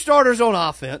return 2 starters on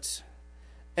offense.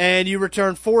 And you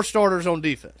return 4 starters on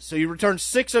defense. So you return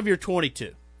 6 of your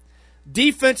 22.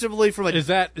 Defensively from a... Is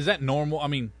that normal? I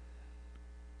mean,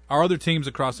 are other teams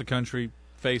across the country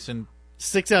facing...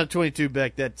 6 out of 22,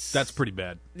 Beck, that's pretty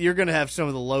bad. You're going to have some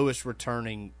of the lowest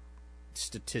returning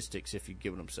statistics, if you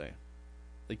get what I'm saying.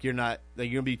 Like, you're going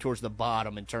to be towards the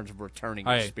bottom in terms of returning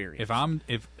experience.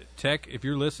 If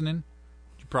you're listening,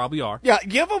 you probably are. Yeah,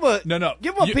 give them a... No.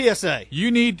 Give them a PSA.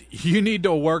 You need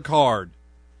to work hard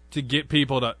to get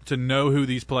people to know who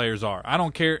these players are. I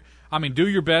don't care. I mean, do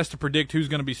your best to predict who's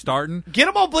going to be starting. Get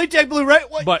them on Bleed Tech Blue Radio.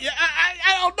 But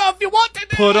I don't know if you want to.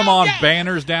 Put them on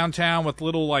banners downtown with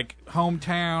little,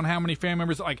 hometown, how many family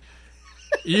members.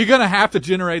 You're going to have to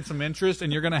generate some interest,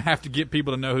 and you're going to have to get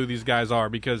people to know who these guys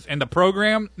are. And the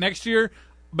program next year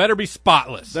better be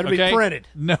spotless. Better be printed.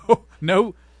 No.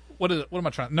 What am I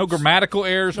trying? No grammatical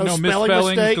errors, no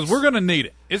misspellings, because we're going to need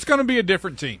it. It's going to be a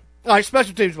different team. All right,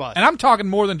 special teams wise. And I'm talking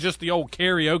more than just the old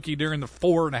karaoke during the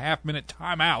 4.5-minute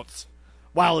timeouts.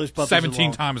 Wow, those puppies 17 are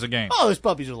long. times a game. Oh, those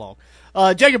puppies are long.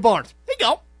 Jacob Barnes, he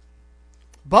go.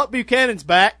 Buck Buchanan's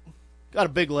back. Got a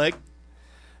big leg.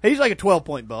 He's like a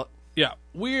 12-point Buck. Yeah,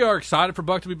 we are excited for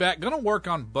Buck to be back. Going to work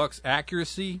on Buck's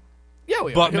accuracy. Yeah,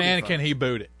 we are. But, man, can he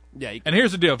boot it. Yeah. And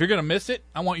here's the deal. If you're going to miss it,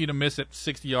 I want you to miss it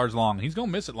 60 yards long. He's going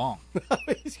to miss it long.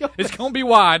 It's going to be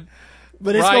wide.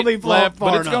 But it's going to be far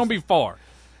but it's enough. going to be far.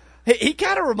 He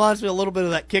kind of reminds me a little bit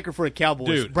of that kicker for the Cowboys,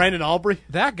 Dude, Brandon Aubrey.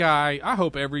 That guy, I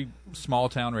hope every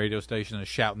small-town radio station is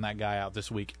shouting that guy out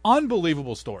this week.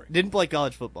 Unbelievable story. Didn't play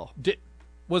college football.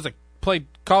 Played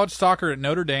college soccer at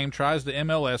Notre Dame, tries the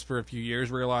MLS for a few years,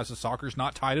 realizes soccer's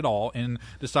not tight at all, and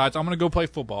decides, I'm going to go play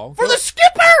football. For the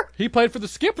skipper! He played for the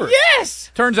skipper. Yes!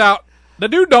 Turns out, the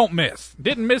dude don't miss.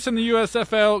 Didn't miss in the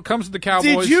USFL, comes to the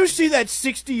Cowboys. Did you see that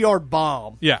 60-yard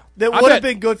bomb? Yeah. That would have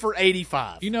been good for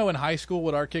 85. You know in high school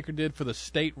what our kicker did for the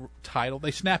state title?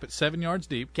 They snap it 7 yards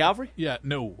deep. Calvary? Yeah,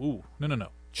 no.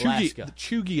 Alaska. The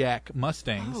Chugiak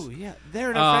Mustangs. Oh, yeah.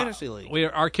 They're in a fantasy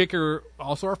league. Our kicker,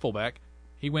 also our fullback,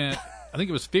 he went, I think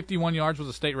it was 51 yards was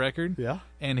a state record. Yeah.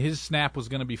 And his snap was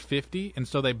going to be 50, and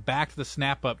so they backed the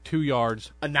snap up 2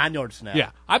 yards. A 9-yard snap.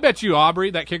 Yeah. I bet you Aubrey,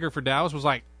 that kicker for Dallas, was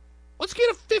like, let's get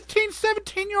a 15,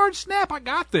 17-yard snap. I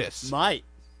got this. Might.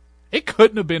 It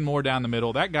couldn't have been more down the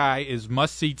middle. That guy is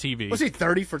must-see TV. Was he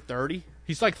 30 for 30?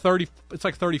 He's like 30. It's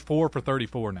like 34 for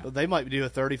 34 now. Well, they might do a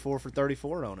 34 for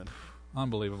 34 on him.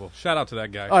 Unbelievable. Shout out to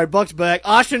that guy. All right, Buck's back.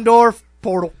 Oschendorf,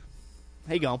 portal.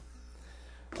 He gone.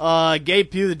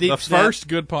 Gabe Pugh, the deep snap. The first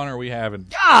good punter we have in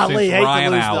Golly, since hate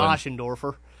Ryan to lose Allen. to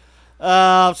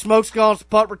Oschendorfer. Smoke's gone to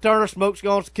punt returner. Smoke's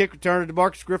gone to kick returner.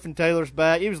 DeMarcus Griffin Taylor's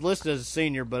back. He was listed as a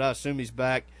senior, but I assume he's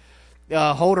back.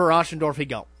 Holder, Oschendorf, he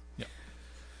gone. Yep.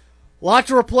 Lot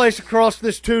to replace across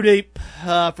this two deep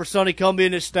for Sonny Cumbie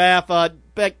and his staff.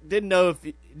 Beck didn't know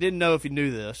if didn't know if you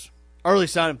knew this. Early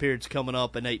signing period's coming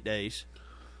up in 8 days.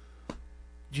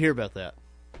 Did you hear about that?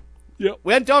 Yep.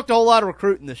 We hadn't talked a whole lot of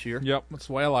recruiting this year. Yep, that's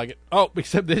the way I like it. Oh,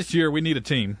 except this year we need a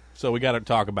team, so we got to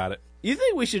talk about it. You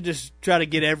think we should just try to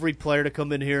get every player to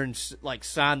come in here and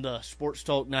sign the Sports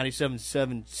Talk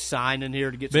 97.7 sign in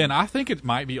here to get? Ben, I think it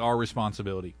might be our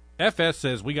responsibility. FS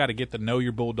says we got to get the Know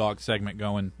Your Bulldog segment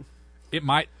going. It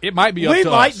might be up to us. We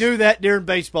might do that during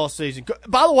baseball season.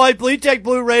 By the way, Bleed Tech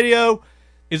Blue Radio.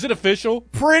 Is it official?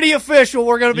 Pretty official.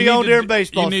 We're going to be on during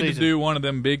baseball season. You need to do one of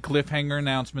them big cliffhanger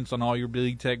announcements on all your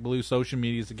Bleed Tech Blue social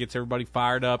medias that gets everybody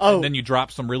fired up, and then you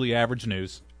drop some really average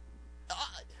news.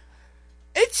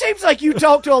 It seems like you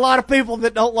talk to a lot of people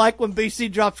that don't like when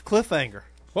BC drops cliffhanger.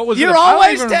 What was You're it?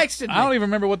 always texting me. I don't even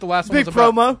remember what the last one big was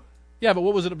about. promo. Yeah, but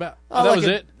what was it about? Oh, that was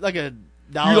it? Like $1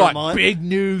 You're a month. Big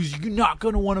news. You're not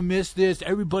going to want to miss this.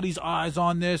 Everybody's eyes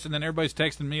on this. And then everybody's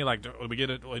texting me like, did we get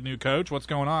a new coach? What's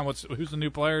going on? Who's the new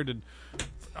player?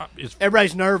 Is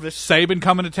everybody's nervous. Saban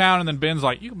coming to town? And then Ben's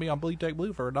like, you can be on Bleed Tech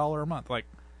Blue for $1 a month. Like,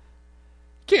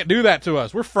 can't do that to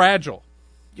us. We're fragile.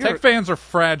 Tech fans are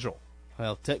fragile.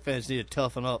 Well, Tech fans need to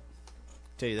toughen up.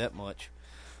 I'll tell you that much.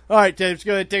 All right, Dave, let's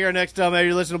go ahead and take our next time out.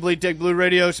 You're listening to Bleed Tech Blue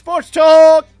Radio Sports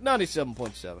Talk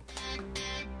 97.7.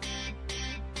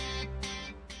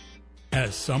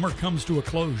 As summer comes to a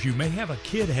close, you may have a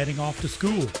kid heading off to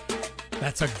school.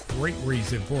 That's a great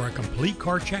reason for a complete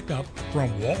car checkup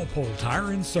from Walpole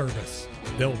Tire and Service.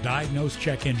 They'll diagnose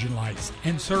check engine lights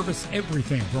and service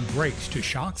everything from brakes to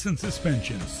shocks and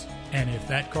suspensions. And if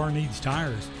that car needs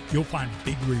tires, you'll find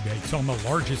big rebates on the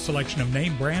largest selection of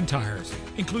name brand tires,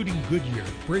 including Goodyear,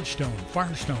 Bridgestone,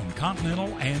 Firestone, Continental,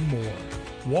 and more.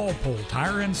 Walpole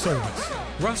Tire and Service,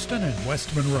 Ruston and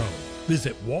West Monroe.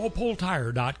 Visit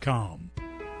walpoletire.com.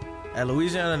 At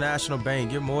Louisiana National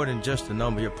Bank, you're more than just a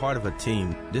number. You're part of a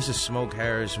team. This is Smoke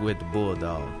Harris with the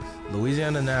Bulldogs.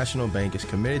 Louisiana National Bank is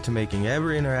committed to making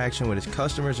every interaction with its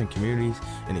customers and communities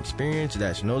an experience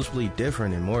that's noticeably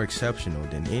different and more exceptional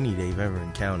than any they've ever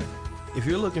encountered. If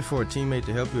you're looking for a teammate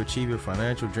to help you achieve your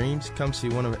financial dreams, come see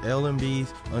one of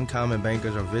LNB's uncommon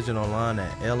bankers or visit online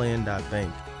at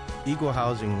ln.bank. Equal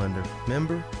housing lender.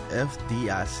 Member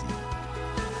FDIC.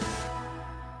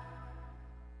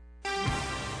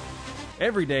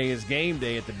 Every day is game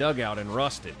day at the Dugout in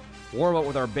Ruston. Warm up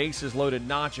with our bases-loaded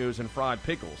nachos and fried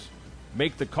pickles.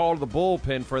 Make the call to the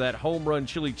bullpen for that home run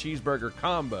chili cheeseburger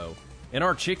combo. And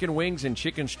our chicken wings and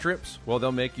chicken strips, well,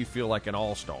 they'll make you feel like an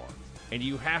all-star. And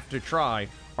you have to try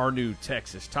our new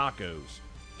Texas tacos.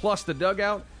 Plus, the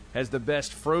Dugout has the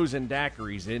best frozen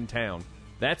daiquiris in town.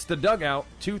 That's the Dugout,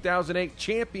 2008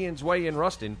 Champions Way in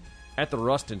Ruston at the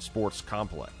Ruston Sports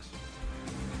Complex.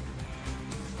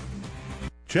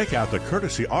 Check out the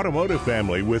Courtesy Automotive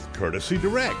family with Courtesy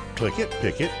Direct. Click it,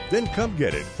 pick it, then come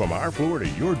get it from our floor to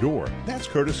your door. That's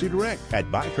Courtesy Direct at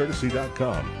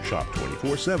buycourtesy.com. Shop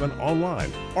 24/7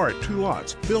 online or at 2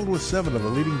 lots filled with 7 of the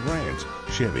leading brands: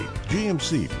 Chevy,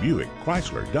 GMC, Buick,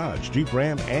 Chrysler, Dodge, Jeep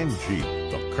Ram, and Jeep.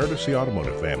 The Courtesy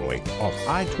Automotive family off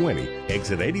I-20,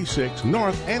 exit 86,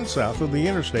 north and south of the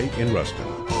interstate in Ruston.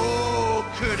 Oh,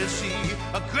 Courtesy,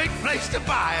 a great place to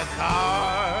buy a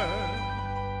car.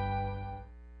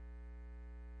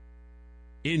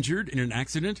 Injured in an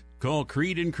accident? Call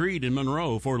Creed & Creed in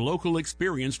Monroe for local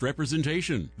experienced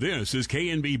representation. This is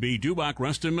KNBB Dubach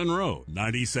Ruston Monroe,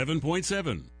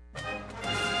 97.7.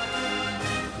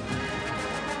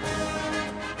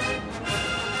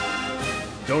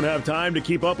 Don't have time to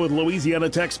keep up with Louisiana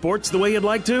Tech sports the way you'd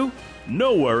like to?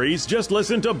 No worries, just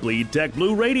listen to Bleed Tech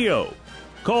Blue Radio.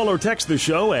 Call or text the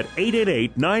show at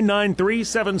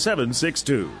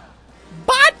 888-993-7762.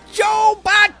 Bacho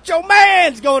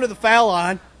Man's going to the foul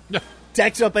line.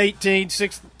 Tech's up 18,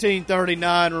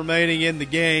 16:39 remaining in the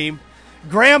game.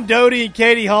 Graham Doty and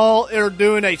Katie Hall are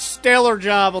doing a stellar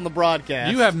job on the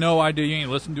broadcast. You have no idea. You ain't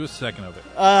listened to a second of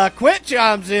it. Quint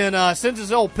chimes in, sends us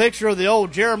an old picture of the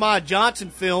old Jeremiah Johnson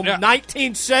film,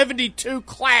 1972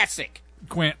 classic.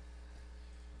 Quint,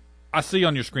 I see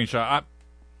on your screenshot.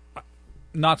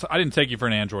 I didn't take you for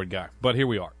an Android guy, but here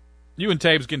we are. You and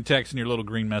Tabes getting texting your little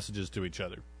green messages to each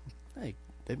other. Hey,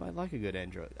 they might like a good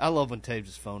Android. I love when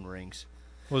Tabes' phone rings.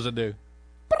 What does it do?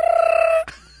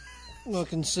 Well,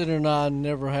 considering I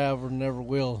never have or never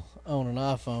will own an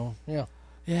iPhone, yeah.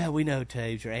 Yeah, we know,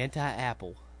 Tabes. You're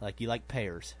anti-Apple. Like you like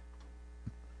pears.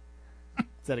 Is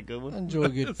that a good one? I enjoy a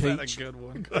good peach. Is that a good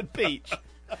one? Good peach.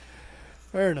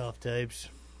 Fair enough, Tabes.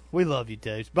 We love you,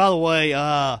 Tabes. By the way,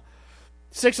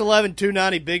 6'11",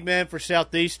 290 big man for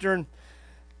Southeastern.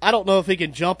 I don't know if he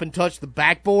can jump and touch the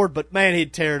backboard, but, man,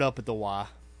 he'd tear it up at the Y.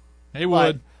 He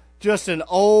would. Just an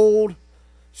old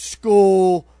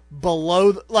school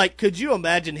below, could you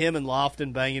imagine him and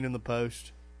Lofton banging in the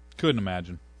post? Couldn't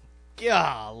imagine.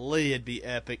 Golly, it'd be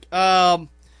epic. All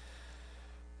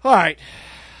right.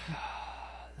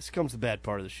 This comes the bad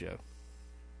part of the show.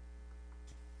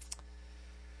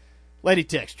 Lady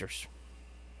Techsters.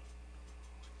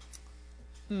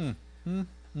 They've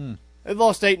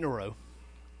lost 8 in a row.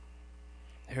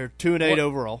 They're 2-8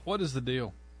 overall. What is the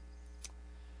deal?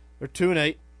 They're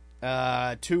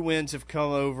 2-8. 2 wins have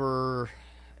come over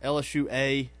LSU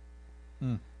A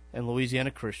and Louisiana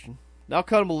Christian. I'll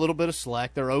cut them a little bit of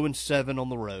slack. They're 0-7 on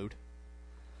the road.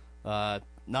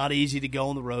 Not easy to go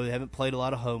on the road. They haven't played a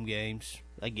lot of home games.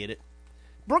 I get it.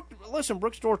 Brooke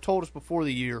Storr told us before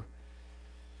the year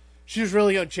she was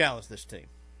really going to challenge this team.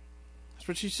 That's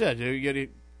what she said. We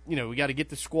got to get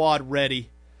the squad ready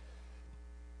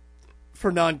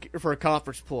for a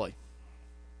conference play.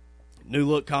 New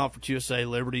look Conference USA,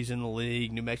 Liberty's in the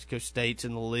league, New Mexico State's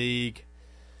in the league,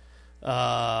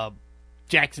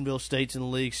 Jacksonville State's in the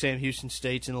league, Sam Houston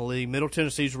State's in the league. Middle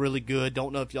Tennessee's really good.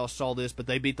 Don't know if y'all saw this, but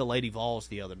they beat the Lady Vols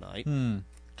the other night.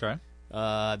 Okay.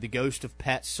 The ghost of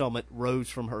Pat Summitt rose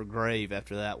from her grave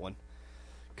after that one.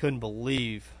 Couldn't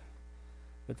believe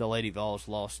that the Lady Vols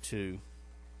lost to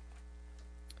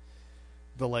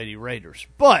the Lady Raiders.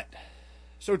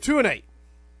 So 2-8.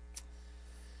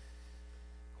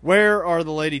 Where are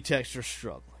the Lady Techsters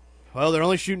struggling? Well, they're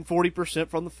only shooting 40%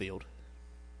 from the field.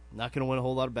 Not going to win a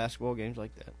whole lot of basketball games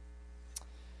like that.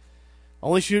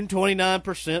 Only shooting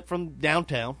 29% from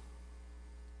downtown.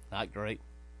 Not great.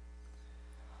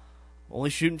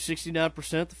 Only shooting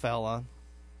 69% at the foul line.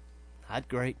 Not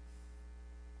great.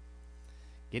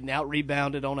 Getting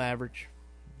out-rebounded on average.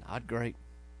 Not great.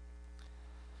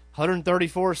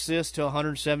 134 assists to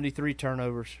 173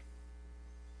 turnovers.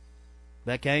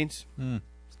 Beck Haynes?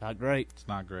 It's not great. It's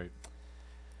not great.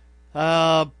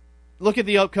 Look at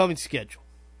the upcoming schedule.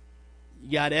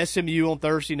 You got SMU on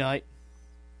Thursday night.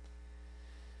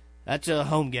 That's a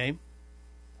home game.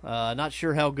 Not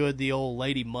sure how good the old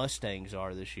Lady Mustangs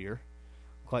are this year,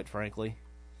 quite frankly.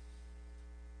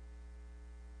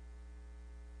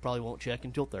 Probably won't check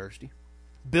until Thursday.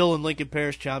 Bill in Lincoln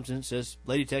Parish chimes in and says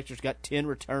Lady Techsters got 10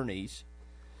 returnees.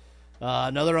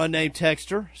 Another unnamed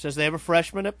texter says they have a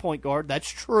freshman at point guard. That's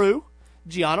true.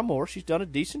 Gianna Moore. She's done a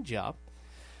decent job.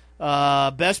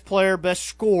 Best player, best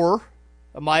scorer,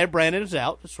 Amaya Brandon is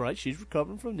out. That's right. She's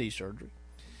recovering from knee surgery.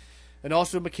 And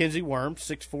also Mackenzie Worm,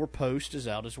 6'4" post, is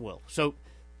out as well. So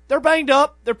they're banged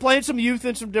up. They're playing some youth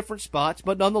in some different spots,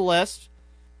 but nonetheless,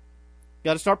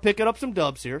 got to start picking up some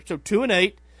dubs here. So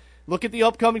 2-8. Look at the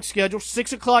upcoming schedule.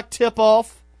 6 o'clock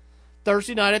tip-off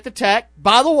Thursday night at the Tech.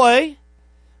 By the way,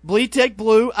 Bleed Tech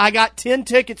Blue, I got 10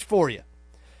 tickets for you.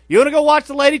 You want to go watch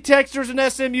the Lady Techsters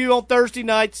and SMU on Thursday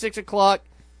night, 6 o'clock?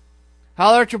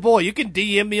 Holler at your boy. You can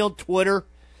DM me on Twitter.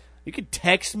 You can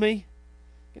text me.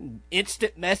 You can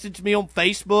instant message me on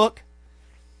Facebook.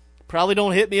 Probably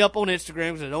don't hit me up on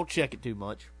Instagram because I don't check it too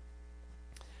much.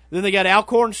 Then they got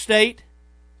Alcorn State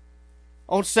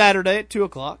on Saturday at 2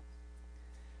 o'clock.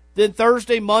 Then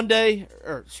Thursday, Monday,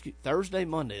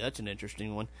 that's an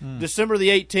interesting one. December the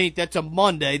 18th, that's a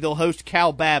Monday, they'll host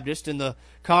Cal Baptist in the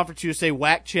Conference USA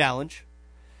WAC Challenge.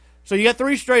 So you got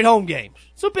 3 straight home games.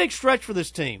 It's a big stretch for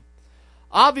this team.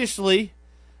 Obviously,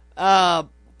 all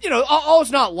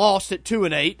is not lost at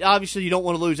 2-8. Obviously, you don't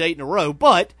want to lose 8 in a row,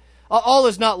 but all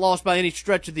is not lost by any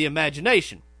stretch of the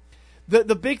imagination.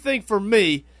 The big thing for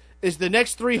me is the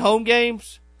next 3 home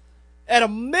games, at a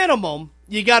minimum,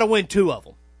 you got to win 2 of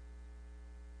them.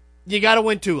 You got to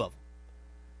win 2 of them.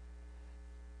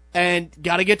 And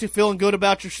got to get to feeling good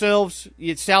about yourselves. You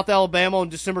had South Alabama on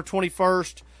December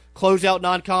 21st, close out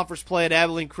non-conference play at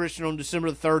Abilene Christian on December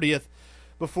the 30th,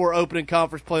 before opening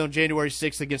conference play on January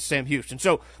 6th against Sam Houston.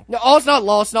 So, all's not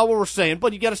lost, not what we're saying,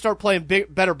 but you got to start playing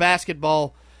better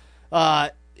basketball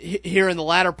here in the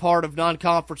latter part of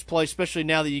non-conference play, especially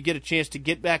now that you get a chance to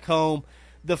get back home.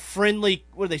 The friendly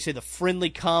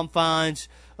confines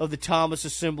of the Thomas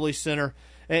Assembly Center,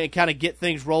 and kind of get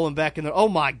things rolling back in there. Oh,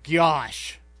 my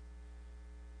gosh.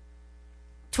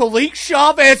 Talik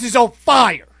Chavez is on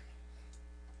fire.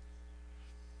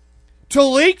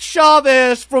 Talik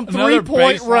Chavez from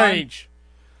three-point range.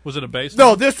 Was it a baseline?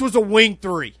 No, this was a wing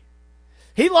 3.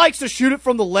 He likes to shoot it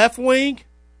from the left wing,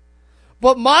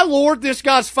 but my Lord, this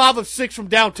guy's 5 of 6 from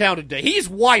downtown today. He's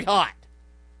white hot.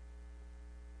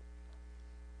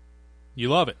 You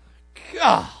love it.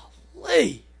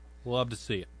 Golly. Love to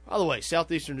see it. By the way,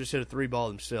 Southeastern just hit a 3-ball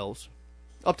themselves.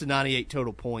 Up to 98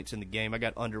 total points in the game. I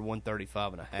got under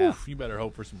 135.5. Oof, you better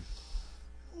hope for some.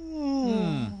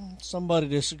 Somebody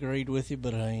disagreed with you,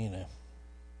 but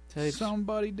Tabes.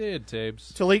 Somebody did,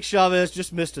 Tabes. Talik Chavez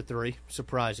just missed a 3,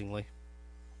 surprisingly.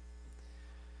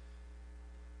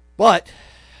 But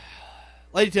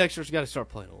Lady Techsters got to start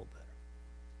playing a little better.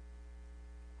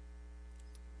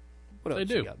 What else They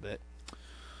do. you got, Bet?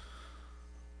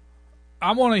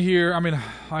 I want to hear. I mean,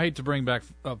 I hate to bring back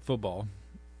up football.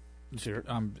 Sure.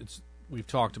 We've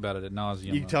talked about it ad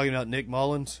nauseum. You talking about Nick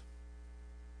Mullins?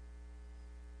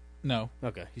 No.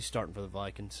 Okay, he's starting for the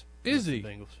Vikings. Is he? The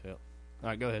Bengals. Yeah. All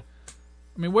right, go ahead.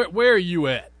 I mean, where are you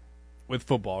at with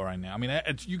football right now? I mean,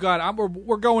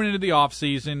 we're going into the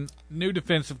offseason, new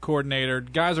defensive coordinator.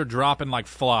 Guys are dropping like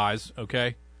flies.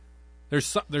 Okay,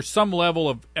 there's some level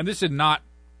of, and this is not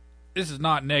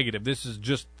negative. This is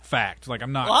just fact. Like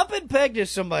I'm not. Well, I've been pegged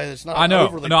as somebody that's not. I know.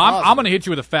 Overly No, I'm going to hit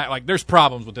you with a fact. Like there's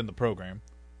problems within the program.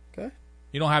 Okay.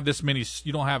 You don't have this many.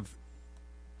 You don't have.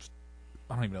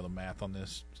 I don't even know the math on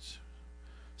this.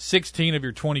 16 of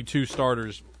your 22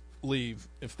 starters leave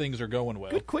if things are going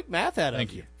well. Good quick math out of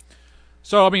Thank you.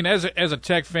 So, I mean, as a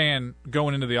Tech fan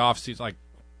going into the offseason, like,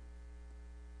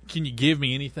 can you give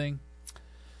me anything?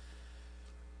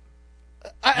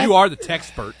 You are the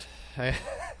Techspert.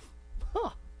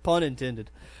 Pun intended.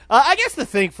 I guess the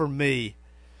thing for me,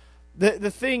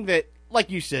 the thing that, like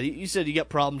you said you got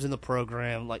problems in the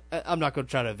program. Like, I'm not going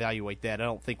to try to evaluate that. I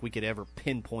don't think we could ever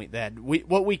pinpoint that.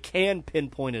 What we can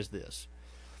pinpoint is this.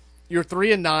 You're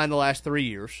 3-9 the last 3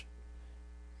 years.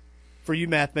 For you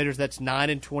math majors, that's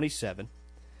 9-27.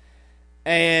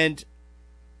 And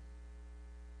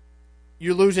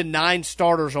you're losing 9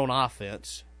 starters on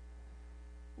offense,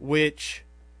 which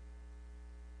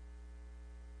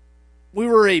we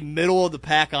were a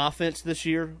middle-of-the-pack offense this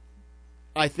year.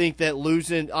 I think that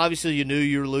losing, obviously you knew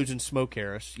you were losing Smoke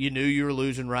Harris. You knew you were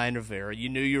losing Ryan Rivera. You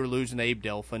knew you were losing Abe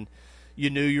Delphin. You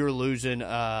knew you were losing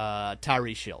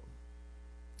Tyree Shelton.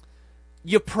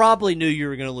 You probably knew you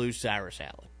were going to lose Cyrus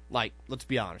Allen. Like, let's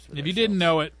be honest with If ourselves. you didn't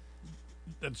know it,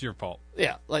 that's your fault.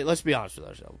 Yeah, like let's be honest with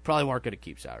ourselves. Probably weren't going to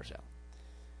keep Cyrus Allen.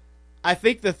 I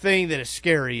think the thing that is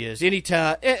scary is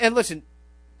anytime, and listen,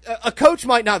 a coach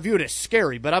might not view it as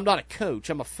scary, but I'm not a coach.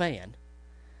 I'm a fan.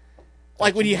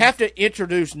 Like when you have to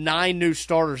introduce 9 new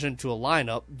starters into a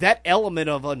lineup, that element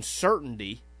of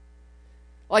uncertainty,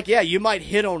 like, yeah, you might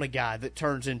hit on a guy that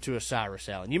turns into a Cyrus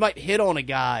Allen. You might hit on a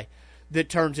guy that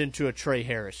turns into a Trey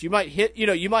Harris. You might hit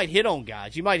on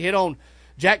guys. You might hit on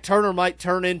Jack Turner might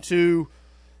turn into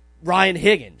Ryan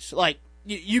Higgins. Like,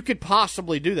 you could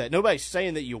possibly do that. Nobody's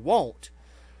saying that you won't.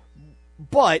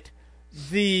 But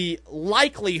the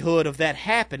likelihood of that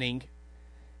happening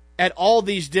at all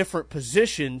these different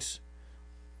positions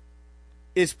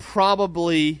is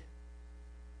probably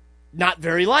not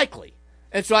very likely.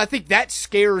 And so I think that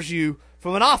scares you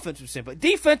from an offensive standpoint.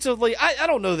 Defensively, I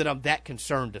don't know that I'm that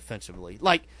concerned defensively.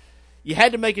 Like, you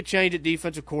had to make a change at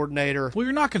defensive coordinator. Well,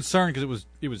 you're not concerned because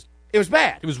it was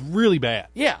bad. It was really bad.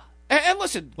 Yeah. And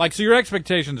listen. Like, so your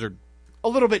expectations are a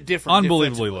little bit different.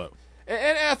 Unbelievably low.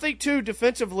 And I think, too,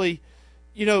 defensively,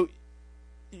 you know,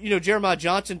 Jeremiah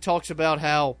Johnson talks about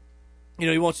how,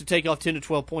 he wants to take off 10 to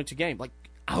 12 points a game. Like,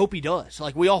 I hope he does.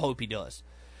 Like, we all hope he does.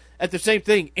 At the same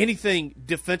thing, anything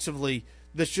defensively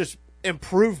that's just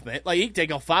improvement, like, he can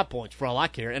take off 5 points for all I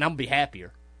care, and I'm going to be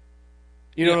happier.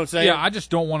 You know what I'm saying? Yeah, I just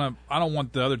don't want to. I don't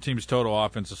want the other team's total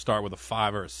offense to start with a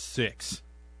 5 or a 6,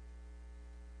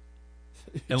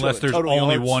 unless there's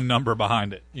only yards. one number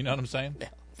behind it. You know what I'm saying? Yeah,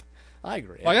 I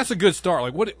agree. Like, that's a good start.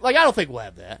 Like, what? Like, I don't think we'll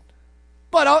have that.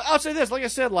 But I'll say this. Like I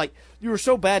said, like, you were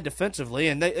so bad defensively,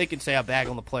 and they can say I bag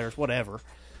on the players, whatever.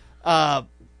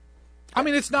 I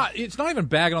mean, it's not even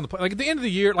bagging on the play. Like, at the end of the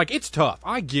year, like, it's tough.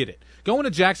 I get it. Going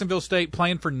to Jacksonville State,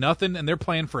 playing for nothing, and they're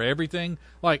playing for everything.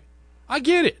 Like, I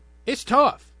get it. It's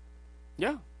tough.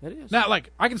 Yeah, it is. Now, like,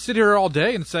 I can sit here all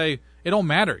day and say, it don't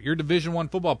matter. You're a Division I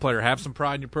football player. Have some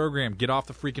pride in your program. Get off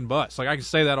the freaking bus. Like, I can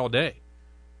say that all day.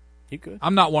 You could.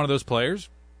 I'm not one of those players.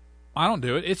 I don't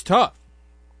do it. It's tough.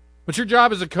 But your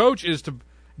job as a coach is to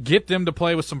get them to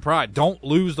play with some pride. Don't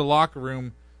lose the locker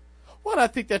room. Well, I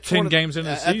think that's 10 games into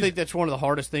the season. I think that's one of the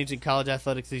hardest things in college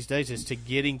athletics these days is to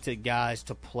getting to guys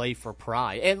to play for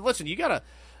pride. And listen, you got to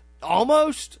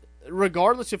almost,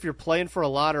 regardless if you're playing for a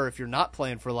lot or if you're not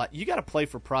playing for a lot, you got to play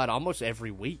for pride almost every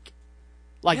week.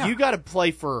 Like, you got to play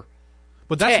for.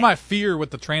 But that's my fear with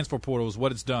the transfer portal is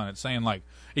what it's done. It's saying, like,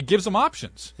 it gives them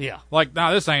options. Yeah. Like,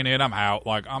 nah, this ain't it. I'm out.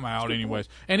 Like, I'm out anyways.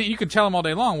 And you can tell them all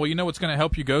day long, well, you know what's going to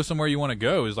help you go somewhere you want to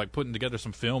go is, like, putting together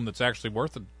some film that's actually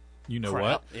worth it. You know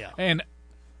what? Yeah. And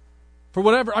for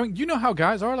whatever, I mean, you know how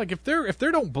guys are. Like, if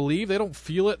they don't believe, they don't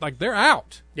feel it, like, they're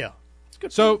out. Yeah. It's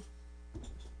good. So,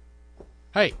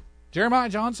 hey, Jeremiah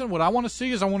Johnson, what I want to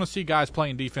see is I want to see guys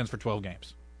playing defense for 12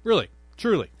 games. Really.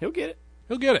 Truly. He'll get it.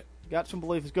 He'll get it. Got some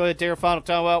belief. Let's go ahead and take our final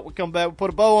time out. We'll come back. We'll put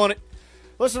a bow on it.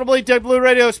 Listen to Bleed Tech Blue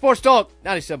Radio Sports Talk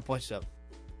 97.7.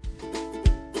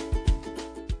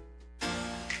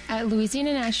 At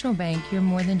Louisiana National Bank, you're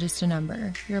more than just a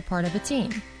number. You're a part of a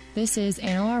team. This is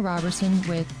Anna Robertson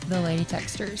with the Lady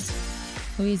Techsters.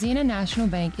 Louisiana National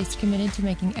Bank is committed to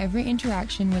making every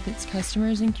interaction with its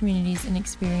customers and communities an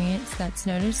experience that's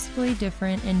noticeably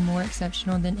different and more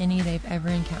exceptional than any they've ever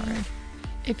encountered.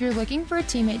 If you're looking for a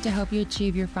teammate to help you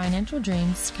achieve your financial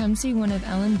dreams, come see one of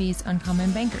LNB's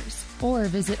Uncommon Bankers or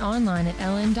visit online at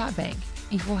ln.bank.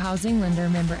 Equal Housing Lender,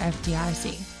 member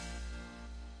FDIC.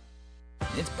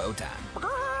 It's bow time.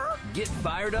 Get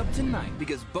fired up tonight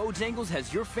because Bojangles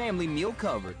has your family meal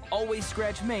covered. Always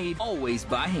scratch made, always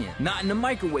by hand. Not in a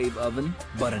microwave oven,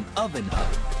 but an oven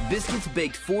oven. Biscuits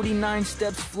baked 49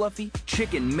 steps fluffy,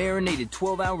 chicken marinated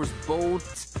 12 hours bold,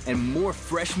 and more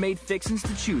fresh made fixins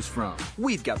to choose from.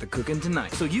 We've got the cooking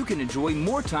tonight so you can enjoy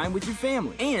more time with your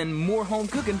family and more home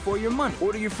cooking for your money.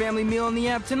 Order your family meal on the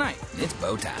app tonight. It's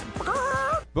bow time.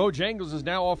 Bojangles is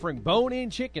now offering bone-in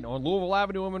chicken on Louisville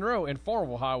Avenue in Monroe and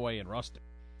Farmville Highway in Ruston.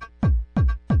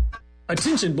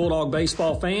 Attention Bulldog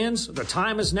baseball fans, the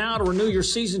time is now to renew your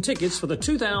season tickets for the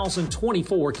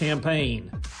 2024 campaign.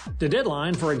 The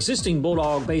deadline for existing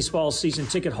Bulldog baseball season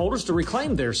ticket holders to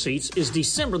reclaim their seats is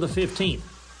December the 15th.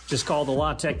 Just call the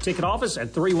La Tech ticket office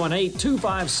at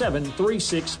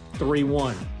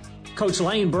 318-257-3631. Coach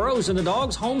Lane Burroughs and the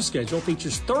Dogs' home schedule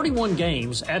features 31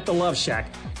 games at the Love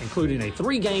Shack, including a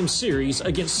 3-game series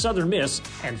against Southern Miss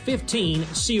and 15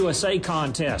 CUSA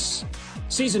contests.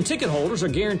 Season ticket holders are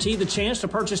guaranteed the chance to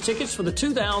purchase tickets for the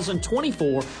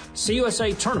 2024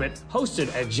 CUSA tournament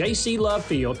hosted at J.C. Love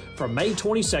Field from May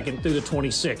 22nd through the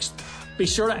 26th. Be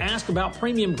sure to ask about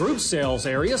premium group sales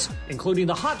areas, including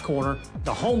the Hot Corner,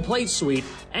 the Home Plate Suite,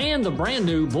 and the brand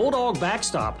new Bulldog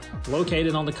Backstop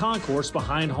located on the concourse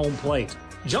behind home plate.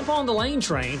 Jump on the Lane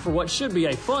train for what should be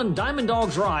a fun Diamond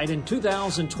Dogs ride in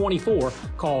 2024.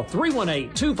 Call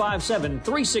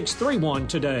 318-257-3631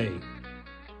 today.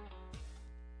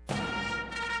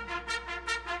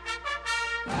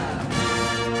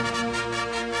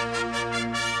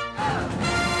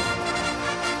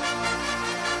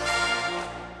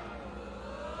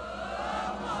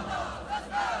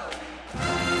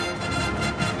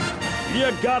 You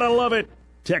gotta love it.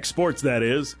 Tech sports, that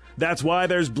is. That's why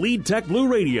there's Bleed Tech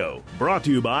Blue Radio, brought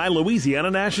to you by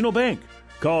Louisiana National Bank.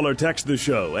 Call or text the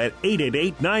show at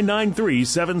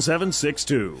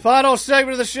 888-993-7762. Final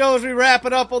segment of the show as we wrap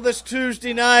it up on this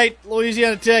Tuesday night.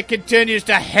 Louisiana Tech continues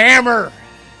to hammer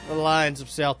the Lions of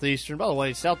Southeastern. By the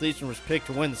way, Southeastern was picked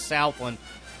to win the Southland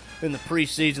in the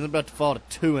preseason. They're about to fall to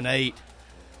 2-8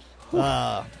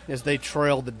 as they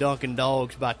trailed the Dunkin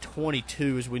Dogs by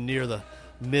 22 as we near the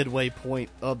midway point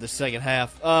of the second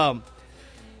half.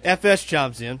 FS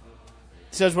chimes in.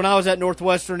 Says, when I was at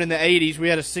Northwestern in the 80s, we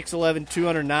had a 6'11",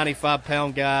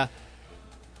 295-pound guy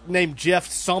named Jeff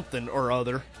something or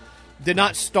other. Did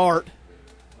not start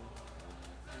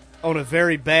on a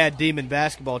very bad Demon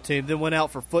basketball team, then went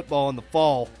out for football in the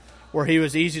fall where he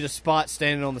was easy to spot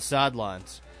standing on the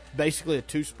sidelines. Basically a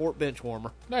two-sport bench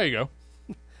warmer. There you go.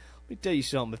 Let me tell you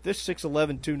something. If this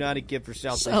 6'11", 290 kid for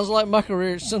South sounds like my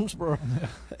career at Simsboro.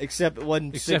 Except it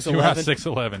wasn't 6'11". Except you were not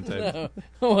 6'11", too. No,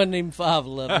 I wasn't even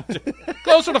 5'11".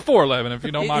 Closer to 4'11", if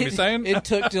you don't mind me saying. It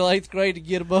took till 8th grade to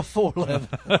get above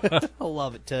 4'11". I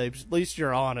love it, Tabes. At least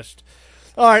you're honest.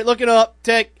 All right, looking up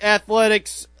Tech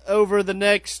athletics over the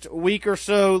next week or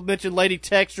so. Mentioned Lady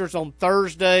Techsters on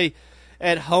Thursday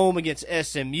at home against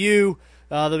SMU.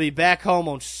 They'll be back home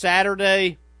on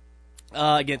Saturday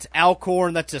against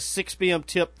Alcorn. That's a 6 p.m.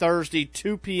 tip Thursday,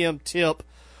 2 p.m. tip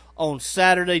on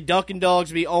Saturday. Dunkin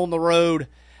Dogs will be on the road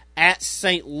at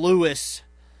St. Louis.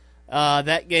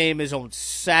 That game is on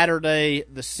Saturday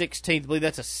the 16th. I believe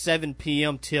that's a 7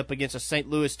 p.m. tip against a St.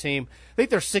 Louis team. I think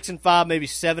they're 6-5, maybe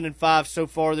 7-5 so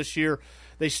far this year.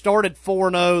 They started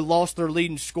 4-0, lost their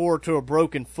leading scorer to a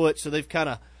broken foot, so they've kind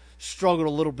of struggled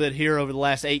a little bit here over the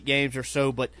last 8 games or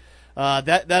so, but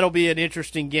that'll be an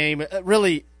interesting game.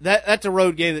 Really, that's a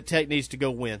road game that Tech needs to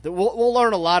go win. We'll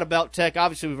learn a lot about Tech.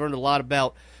 Obviously, we've learned a lot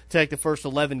about Tech the first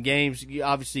 11 games. You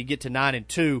obviously get to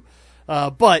 9-2,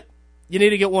 but you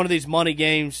need to get one of these money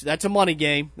games. That's a money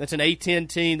game. That's an A-10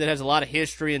 team that has a lot of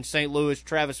history in St. Louis.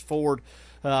 Travis Ford,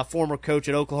 former coach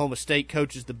at Oklahoma State,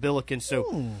 coaches the Billikens.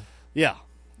 So, yeah,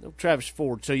 Travis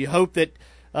Ford. So you hope that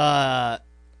I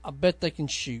bet they can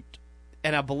shoot.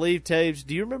 And I believe, Taves,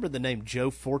 do you remember the name Joe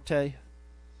Forte?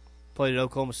 Played at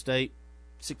Oklahoma State,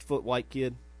 6-foot white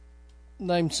kid.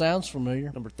 Name sounds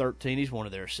familiar. Number 13, he's one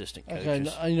of their assistant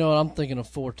coaches. Okay, you know what, I'm thinking of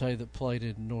Forte that played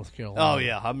in North Carolina. Oh,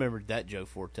 yeah, I remember that Joe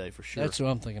Forte for sure. That's who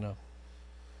I'm thinking of.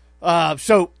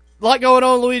 So, a lot going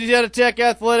on in Louisiana Tech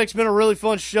Athletics. Been a really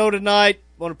fun show tonight.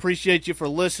 Want to appreciate you for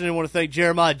listening. Want to thank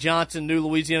Jeremiah Johnson, new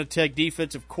Louisiana Tech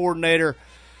defensive coordinator,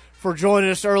 for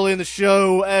joining us early in the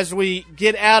show. As we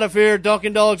get out of here,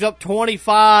 Dunkin' Dogs up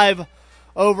 25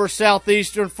 over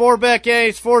Southeastern. For Beck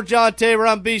Ames, for John Tabor,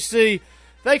 I'm BC.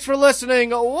 Thanks for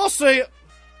listening. We'll see you.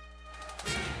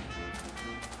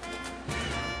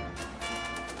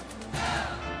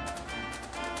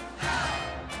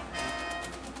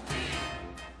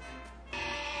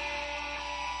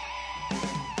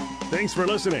 Thanks for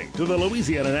listening to the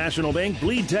Louisiana National Bank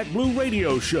Bleed Tech Blue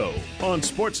Radio Show on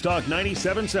Sports Talk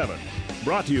 97.7.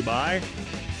 Brought to you by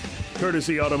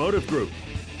Courtesy Automotive Group,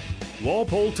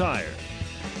 Walpole Tire,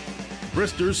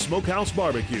 Brister's Smokehouse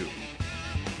Barbecue,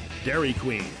 Dairy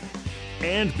Queen,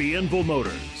 and Bienville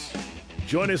Motors.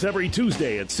 Join us every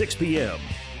Tuesday at 6 p.m.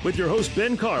 with your host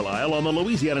Ben Carlisle on the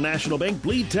Louisiana National Bank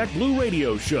Bleed Tech Blue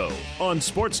Radio Show on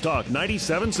Sports Talk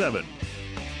 97.7.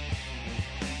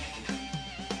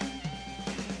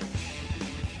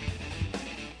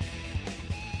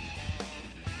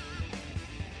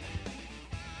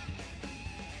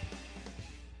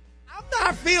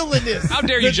 Not feeling this. How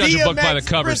dare you judge a book by the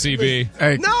cover, CB?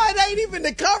 Hey. No, it ain't even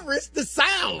the cover; it's the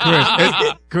sound.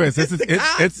 Chris,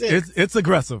 it's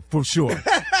aggressive for sure.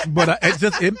 But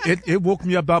it woke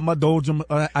me up about my doldrum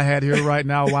I had here right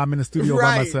now while I'm in the studio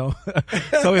by myself.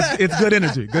 So it's good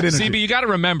energy. Good energy. CB, you got to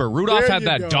remember, Rudolph had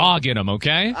that dog in him.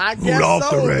 Okay. I guess Rudolph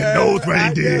the red-nosed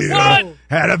reindeer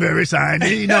had a very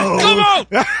shiny nose. Come on.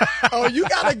 Oh, you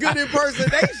got a good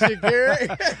impersonation, Gary.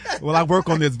 Well, I work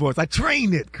on this voice. I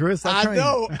train it, Chris. I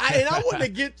know. And I want to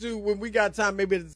get to when we got time, maybe